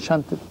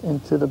 shunt it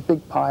into the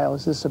big pile.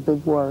 Is this a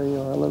big worry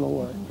or a little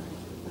worry?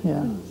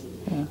 Yeah.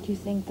 Yeah. Do you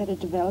think that a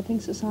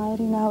developing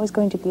society now is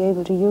going to be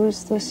able to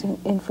use this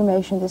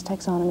information, this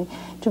taxonomy,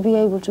 to be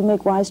able to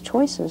make wise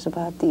choices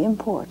about the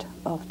import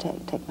of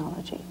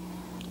technology?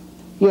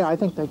 Yeah, I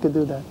think they could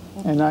do that,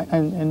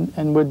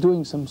 and we're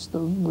doing some.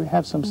 We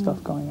have some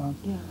stuff going on,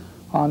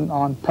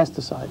 on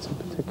pesticides in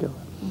particular.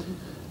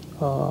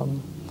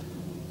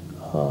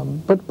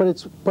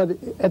 But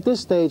at this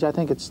stage, I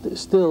think it's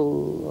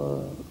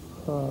still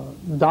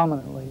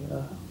dominantly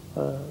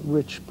a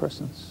rich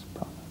person's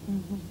problem.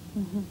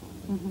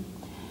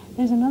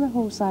 There's another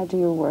whole side to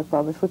your work,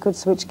 Bob, if we could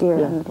switch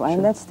gears,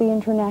 and that's the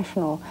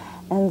international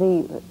and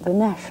the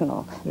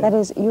national. Yeah. That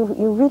is, you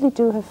really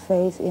do have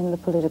faith in the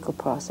political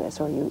process,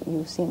 or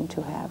you seem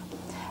to have.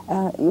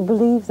 You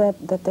believe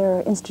that there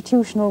are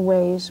institutional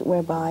ways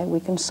whereby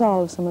we can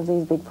solve some of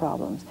these big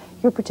problems.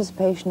 Your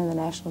participation in the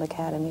National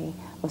Academy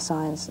of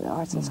Science,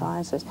 Arts and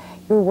Sciences,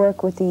 your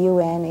work with the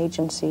UN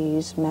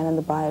agencies, Men in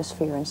the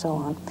Biosphere, and so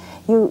on.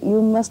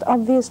 You must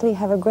obviously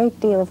have a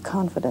great deal of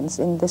confidence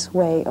in this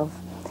way of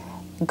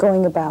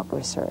going about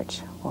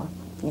research, or,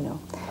 you know.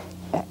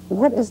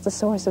 What is the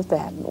source of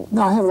that? No,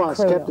 I have a lot of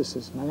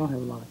skepticism. I don't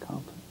have a lot of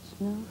confidence.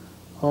 No?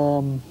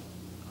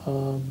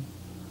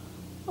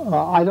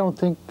 I don't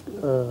think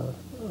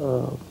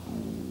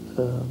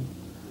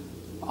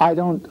I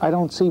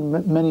don't see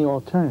many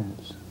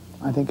alternatives.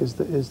 I think is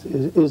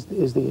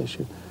the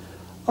issue.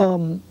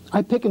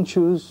 I pick and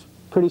choose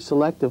pretty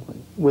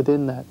selectively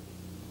within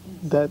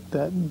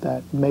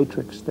that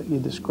matrix that you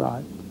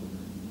described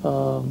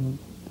of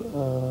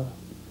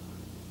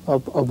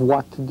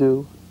what to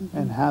do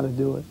and how to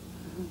do it.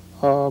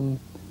 I'm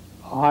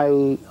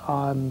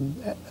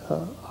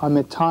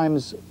at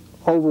times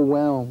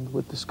overwhelmed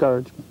with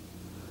discouragement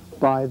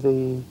by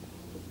the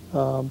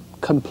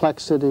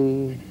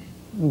complexity,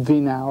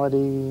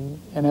 venality,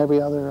 and every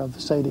other of,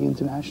 say, the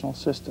international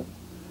system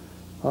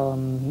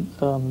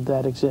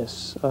that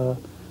exists.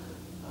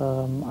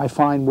 I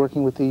find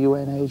working with the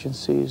UN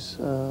agencies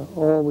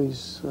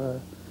always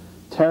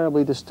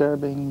terribly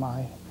disturbing.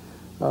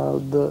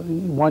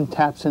 One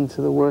taps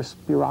into the worst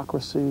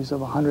bureaucracies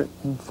of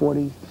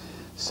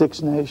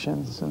 146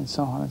 nations and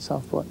so on and so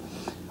forth.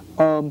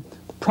 The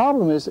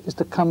problem is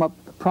to come up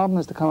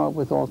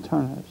with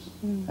alternatives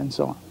and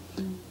so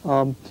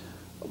on.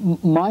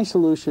 My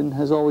solution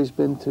has always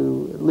been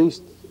to at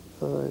least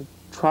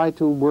try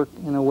to work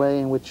in a way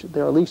in which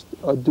there are at least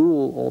a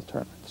dual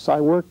alternative. So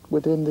I work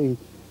within the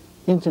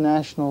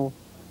international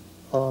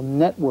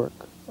network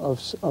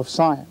of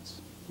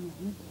science,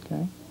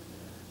 okay,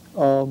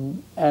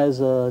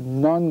 as a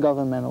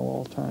non-governmental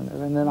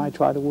alternative, and then I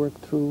try to work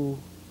through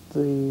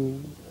the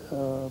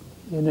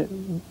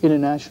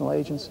international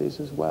agencies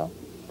as well.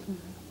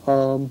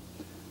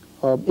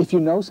 If you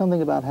know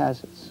something about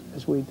hazards,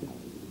 as we do,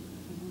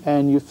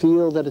 and you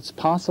feel that it's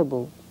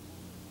possible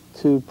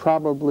to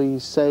probably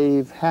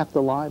save half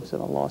the lives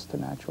that are lost to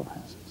natural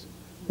hazards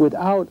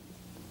without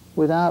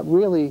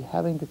really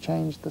having to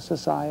change the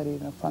society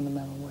in a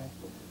fundamental way,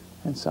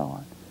 and so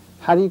on.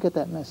 How do you get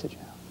that message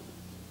out?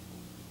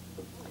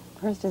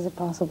 First, is it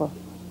possible?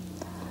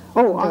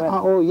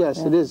 Yes,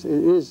 yeah. It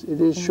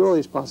is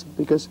surely is possible,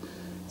 because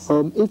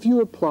if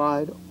you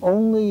applied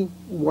only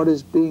what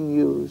is being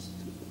used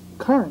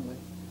currently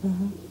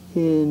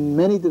in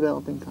many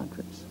developing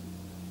countries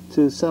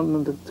to some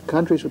of the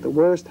countries with the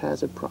worst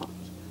hazard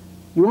problems,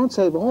 you won't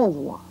save all the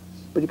lives,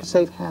 but you can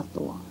save half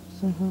the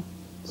lives.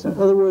 So in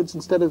other words,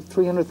 instead of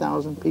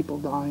 300,000 people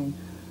dying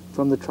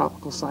from the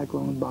tropical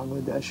cyclone in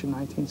Bangladesh in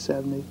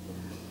 1970,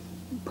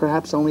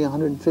 perhaps only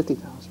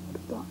 150,000 would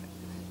have died.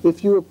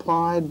 If you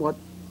applied what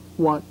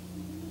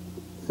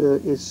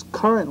is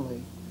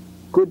currently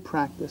good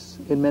practice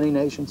in many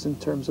nations in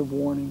terms of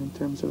warning, in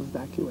terms of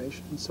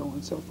evacuation, and so on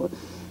and so forth,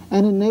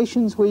 and in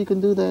nations where you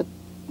can do that,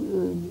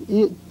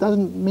 it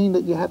doesn't mean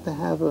that you have to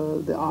have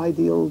the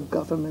ideal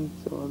government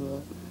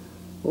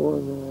or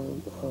the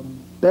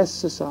best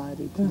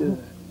society to do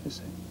that. You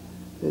see,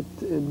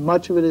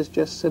 much of it is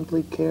just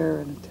simply care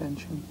and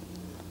attention,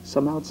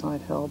 some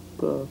outside help,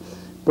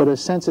 but a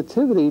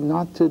sensitivity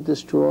not to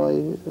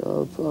destroy,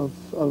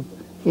 of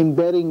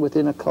embedding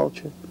within a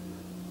culture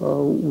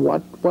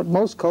what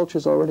most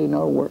cultures already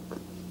know work.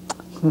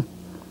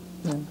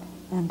 Yeah.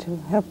 And to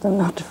help them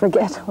not to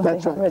forget what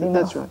they already know.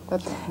 That's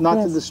right.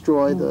 Not to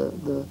destroy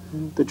the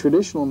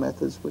traditional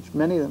methods, which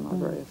many of them are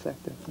very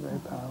effective and very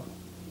powerful.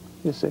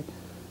 You see,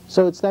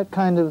 so it's that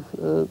kind of.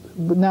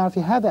 But now, if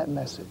you have that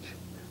message,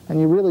 and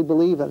you really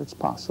believe that it's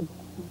possible,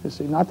 you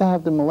see, not to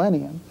have the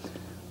millennium,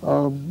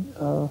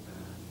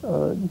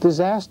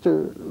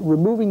 disaster,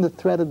 removing the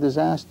threat of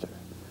disaster,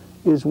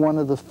 is one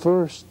of the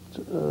first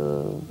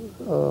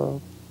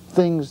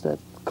things that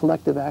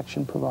collective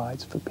action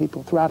provides for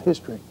people throughout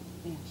history.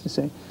 Yes. You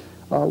see,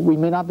 we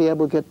may not be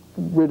able to get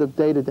rid of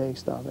day-to-day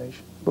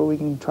starvation, but we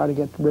can try to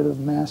get rid of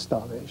mass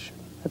starvation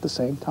at the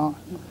same time.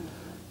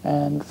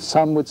 And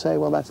some would say,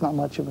 well, that's not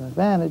much of an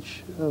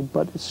advantage,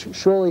 but it's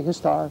surely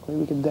historically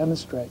we can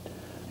demonstrate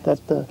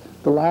that the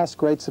last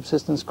great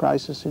subsistence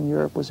crisis in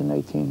Europe was in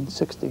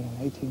 1860 and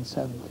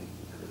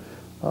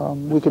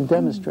 1870. We can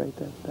demonstrate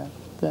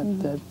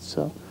that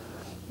so,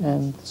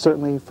 and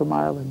certainly from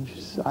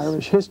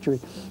Irish history.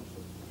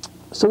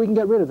 So we can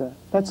get rid of that.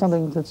 That's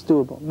something that's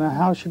doable. Now,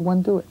 how should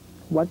one do it?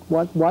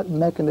 What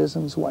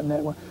mechanisms, what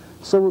network?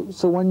 So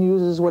one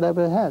uses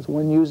whatever it has.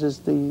 One uses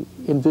the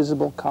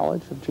invisible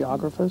college of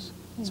geographers.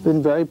 It's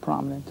been very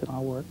prominent in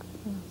our work.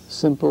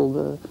 Simple,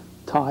 the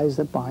ties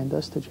that bind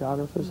us to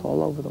geographers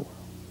all over the world.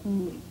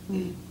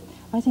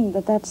 I think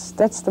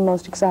that's the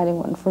most exciting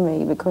one for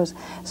me, because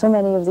so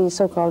many of these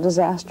so-called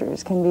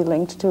disasters can be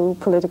linked to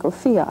political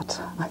fiat.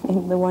 I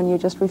mean, the one you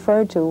just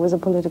referred to was a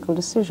political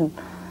decision.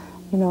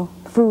 You know,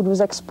 food was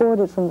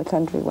exported from the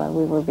country while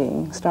we were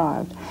being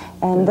starved.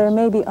 And there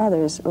may be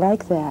others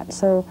like that.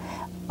 So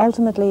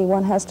ultimately,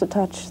 one has to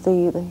touch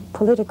the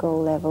political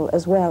level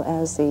as well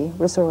as the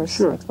resource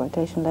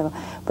exploitation level.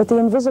 But the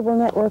invisible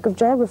network of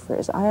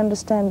geographers, I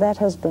understand that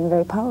has been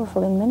very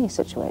powerful in many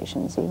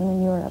situations, even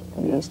in Europe,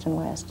 in East and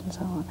West, and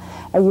so on.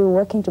 Are you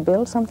working to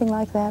build something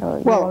like that, or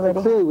well, you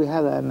already clearly we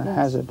have that in the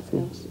hazard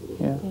fields.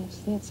 Yes,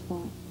 that's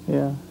fine.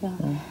 Yeah.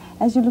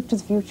 As you look to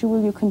the future,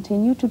 will you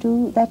continue to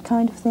do that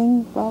kind of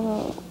thing?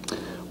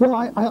 Well,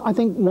 I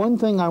think one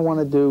thing I want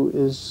to do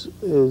is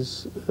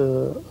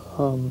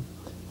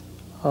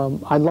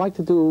I'd like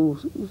to do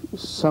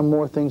some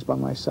more things by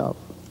myself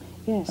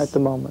at the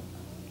moment.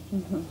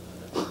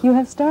 You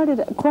have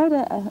started quite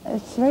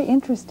it's very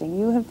interesting.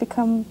 You have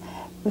become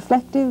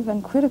reflective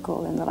and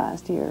critical in the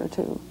last year or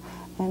two.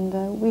 And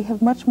we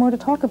have much more to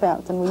talk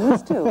about than we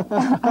used to.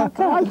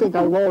 I think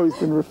I've always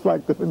been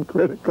reflective and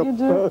critical. You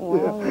do?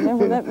 Well, you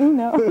never let me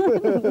know.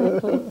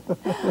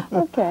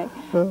 Okay.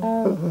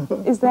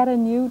 Is that a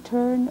new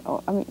turn?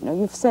 Oh, I mean, no,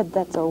 you've said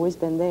that's always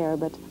been there,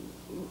 but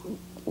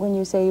when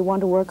you say you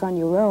want to work on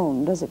your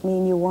own, does it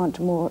mean you want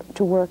to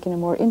work in a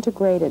more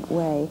integrated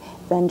way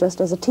than just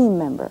as a team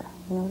member?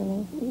 You know what I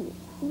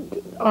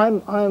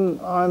mean?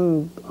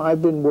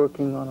 I've been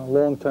working on a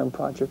long-term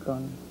project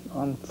on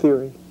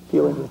theory,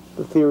 dealing with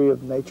the theory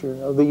of nature,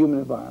 of the human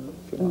environment,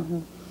 if you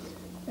like.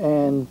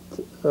 And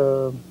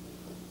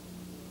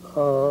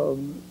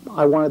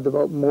I want to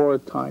devote more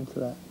time to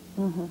that,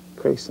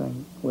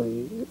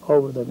 increasingly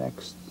over the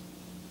next,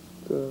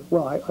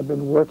 well, I've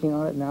been working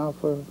on it now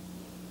for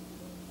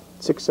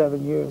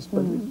 6-7 years,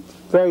 but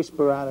very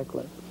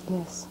sporadically.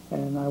 Yes.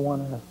 And I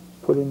want to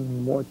put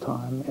in more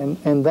time.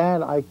 And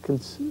that I can,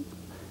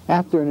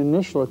 after an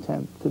initial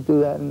attempt to do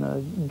that in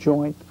a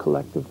joint,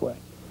 collective way,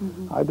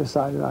 I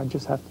decided I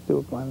just have to do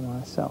it by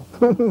myself.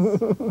 That's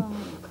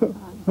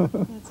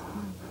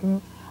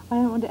fine.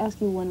 I want to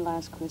ask you one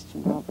last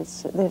question, Rob.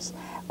 It's this: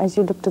 as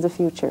you look to the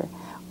future,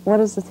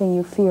 what is the thing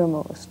you fear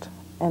most,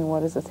 and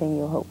what is the thing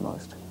you hope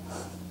most?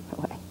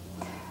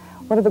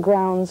 What are the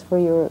grounds for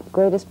your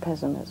greatest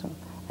pessimism,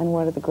 and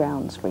what are the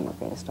grounds for your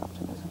greatest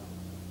optimism?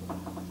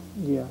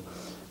 Yeah.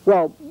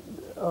 Well,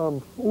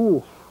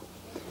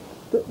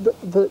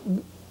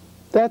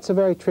 that's a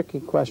very tricky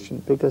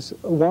question, because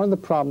one of the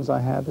problems I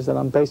have is that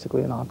I'm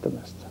basically an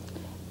optimist.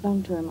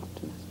 Long-term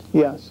optimist.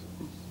 Yes.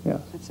 Yes.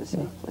 That's a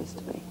safe place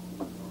to be.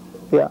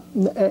 Yeah,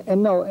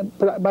 and no,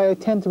 but I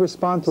tend to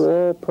respond to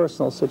all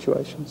personal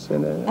situations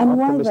in an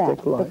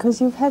optimistic light.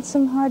 Because you've had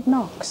some hard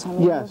knocks. I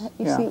mean, yes.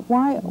 You see,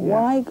 why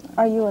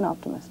are you an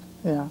optimist?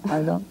 Yeah,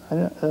 I don't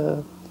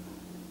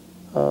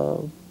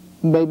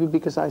maybe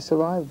because I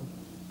survived them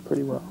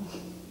pretty well.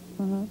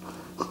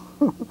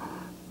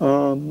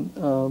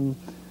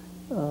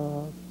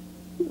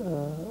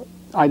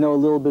 I know a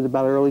little bit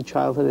about early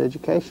childhood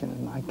education,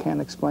 and I can't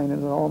explain it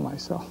at all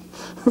myself.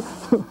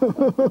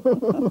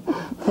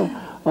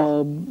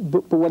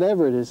 But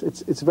whatever it is,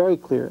 it's very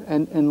clear.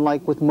 And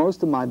like with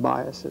most of my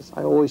biases,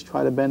 I always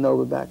try to bend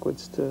over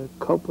backwards to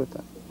cope with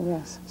them.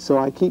 Yes. So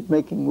I keep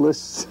making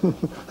lists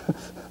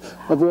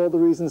of all the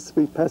reasons to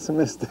be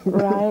pessimistic.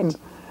 Right.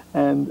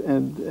 and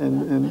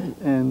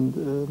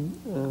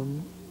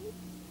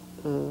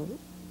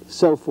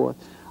so forth.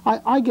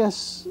 I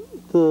guess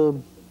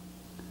the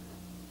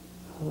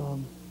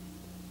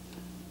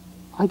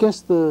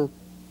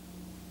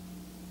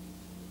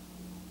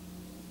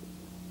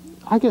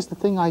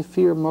thing I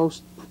fear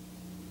most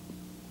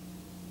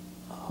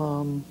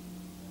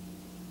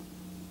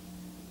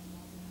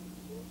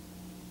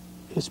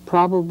is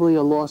probably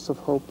a loss of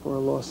hope or a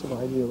loss of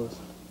idealism.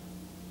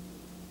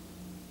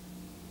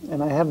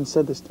 And I haven't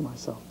said this to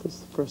myself. This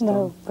is the first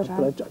time, but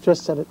I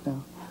just said it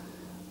now.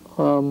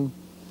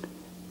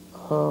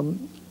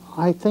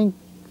 I think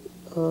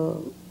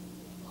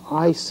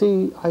I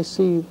see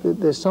that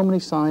there's so many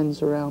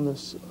signs around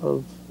us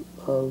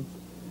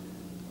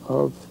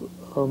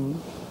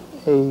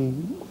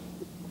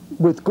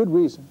with good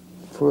reason,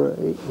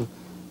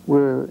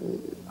 we're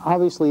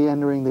obviously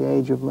entering the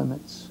age of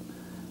limits.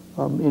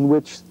 in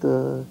which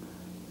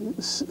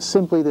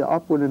simply the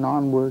upward and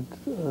onward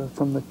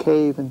from the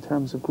cave in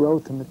terms of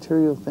growth and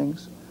material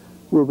things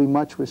will be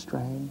much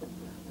restrained.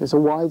 There's a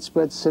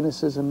widespread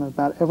cynicism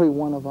about every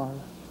one of our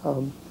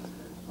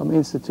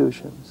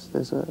institutions.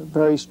 There's a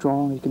very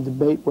strong, you can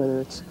debate whether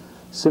it's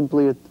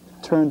simply a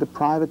turn to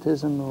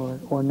privatism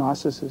or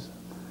narcissism.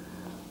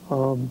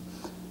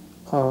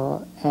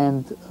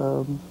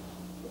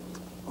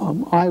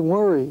 I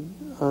worry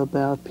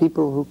about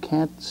people who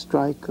can't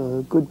strike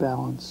a good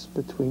balance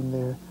between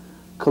their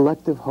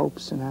collective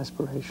hopes and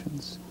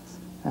aspirations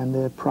and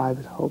their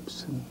private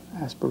hopes and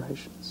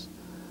aspirations.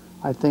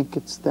 I think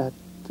it's that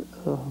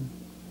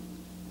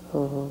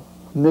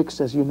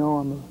mix. As you know,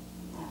 I'm a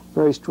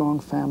very strong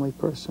family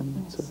person.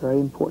 Yes. It's a very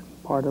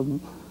important part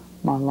of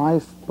my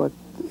life, but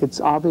it's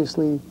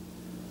obviously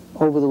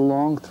over the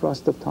long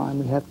thrust of time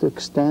we have to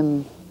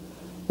extend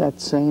that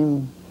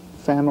same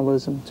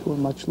familism to a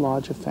much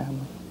larger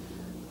family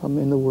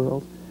in the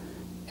world.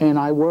 And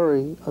I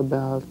worry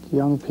about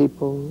young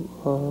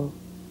people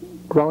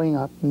growing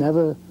up,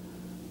 never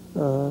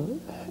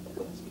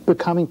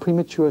becoming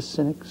premature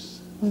cynics.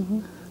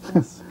 Mm-hmm.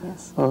 Yes,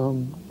 yes.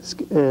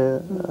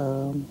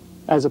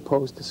 As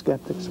opposed to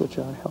skeptics, which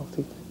are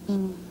healthy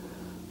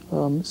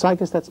things. So I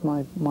guess that's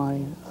my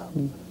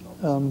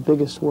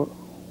biggest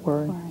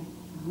worry.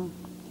 Uh-huh.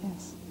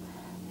 Yes.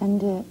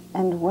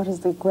 And what is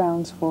the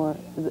grounds for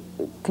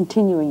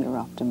continuing your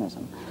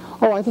optimism?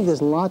 Oh, I think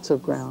there's lots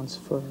of grounds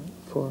for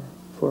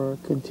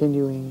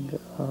continuing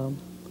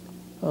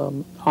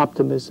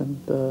optimism.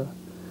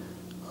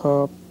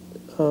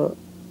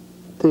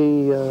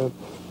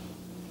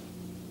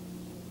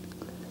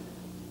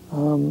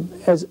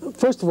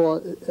 First of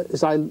all,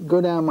 as I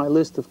go down my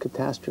list of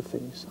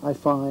catastrophes, I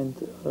find,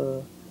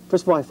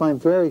 first of all, I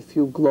find very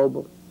few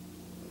global,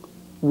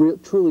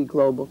 truly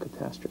global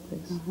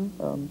catastrophes.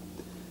 Mm-hmm.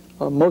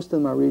 Most of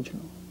them are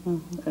regional,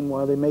 mm-hmm. and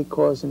while they may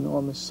cause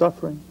enormous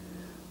suffering,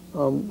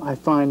 I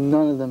find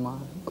none of them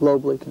are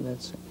globally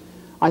convincing.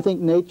 I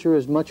think nature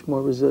is much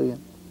more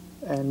resilient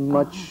and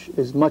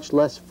is much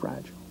less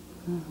fragile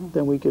mm-hmm.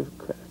 than we give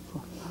credit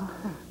for.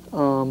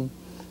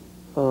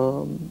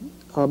 Uh-huh.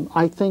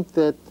 I think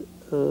that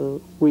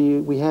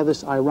we have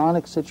this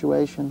ironic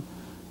situation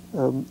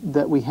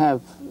that we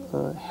have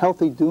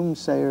healthy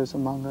doomsayers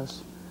among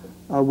us.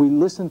 We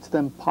listen to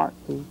them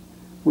partly.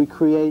 We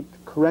create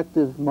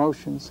corrective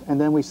motions, and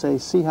then we say,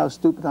 see how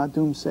stupid our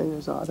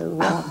doomsayers are. They're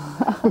wrong.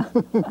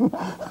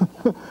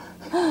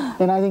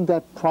 And I think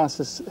that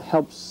process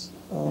helps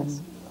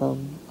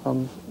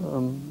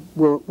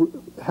will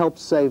help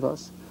save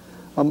us.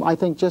 I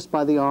think just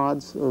by the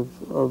odds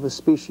of a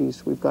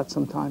species, we've got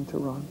some time to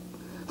run.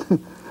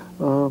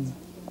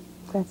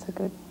 That's a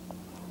good...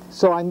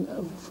 So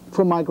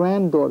for my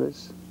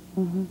granddaughters'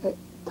 mm-hmm.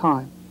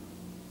 time,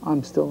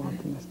 I'm still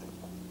optimistic.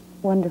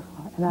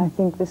 Wonderful. And I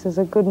think this is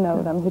a good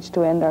note on which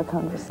to end our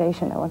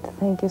conversation. I want to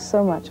thank you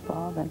so much,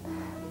 Bob, and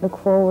look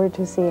forward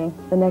to seeing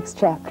the next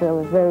chapter of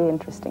a very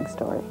interesting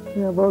story.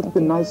 Yeah, well, it's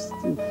been nice.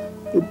 And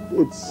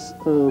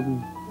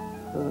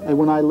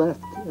when I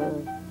left,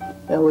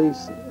 Ellie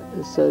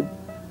said,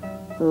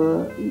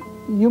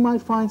 you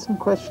might find some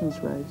questions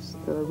raised,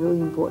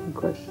 really important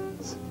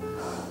questions.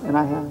 And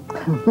I have.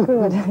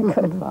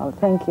 Good, Bob.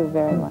 Thank you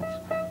very much.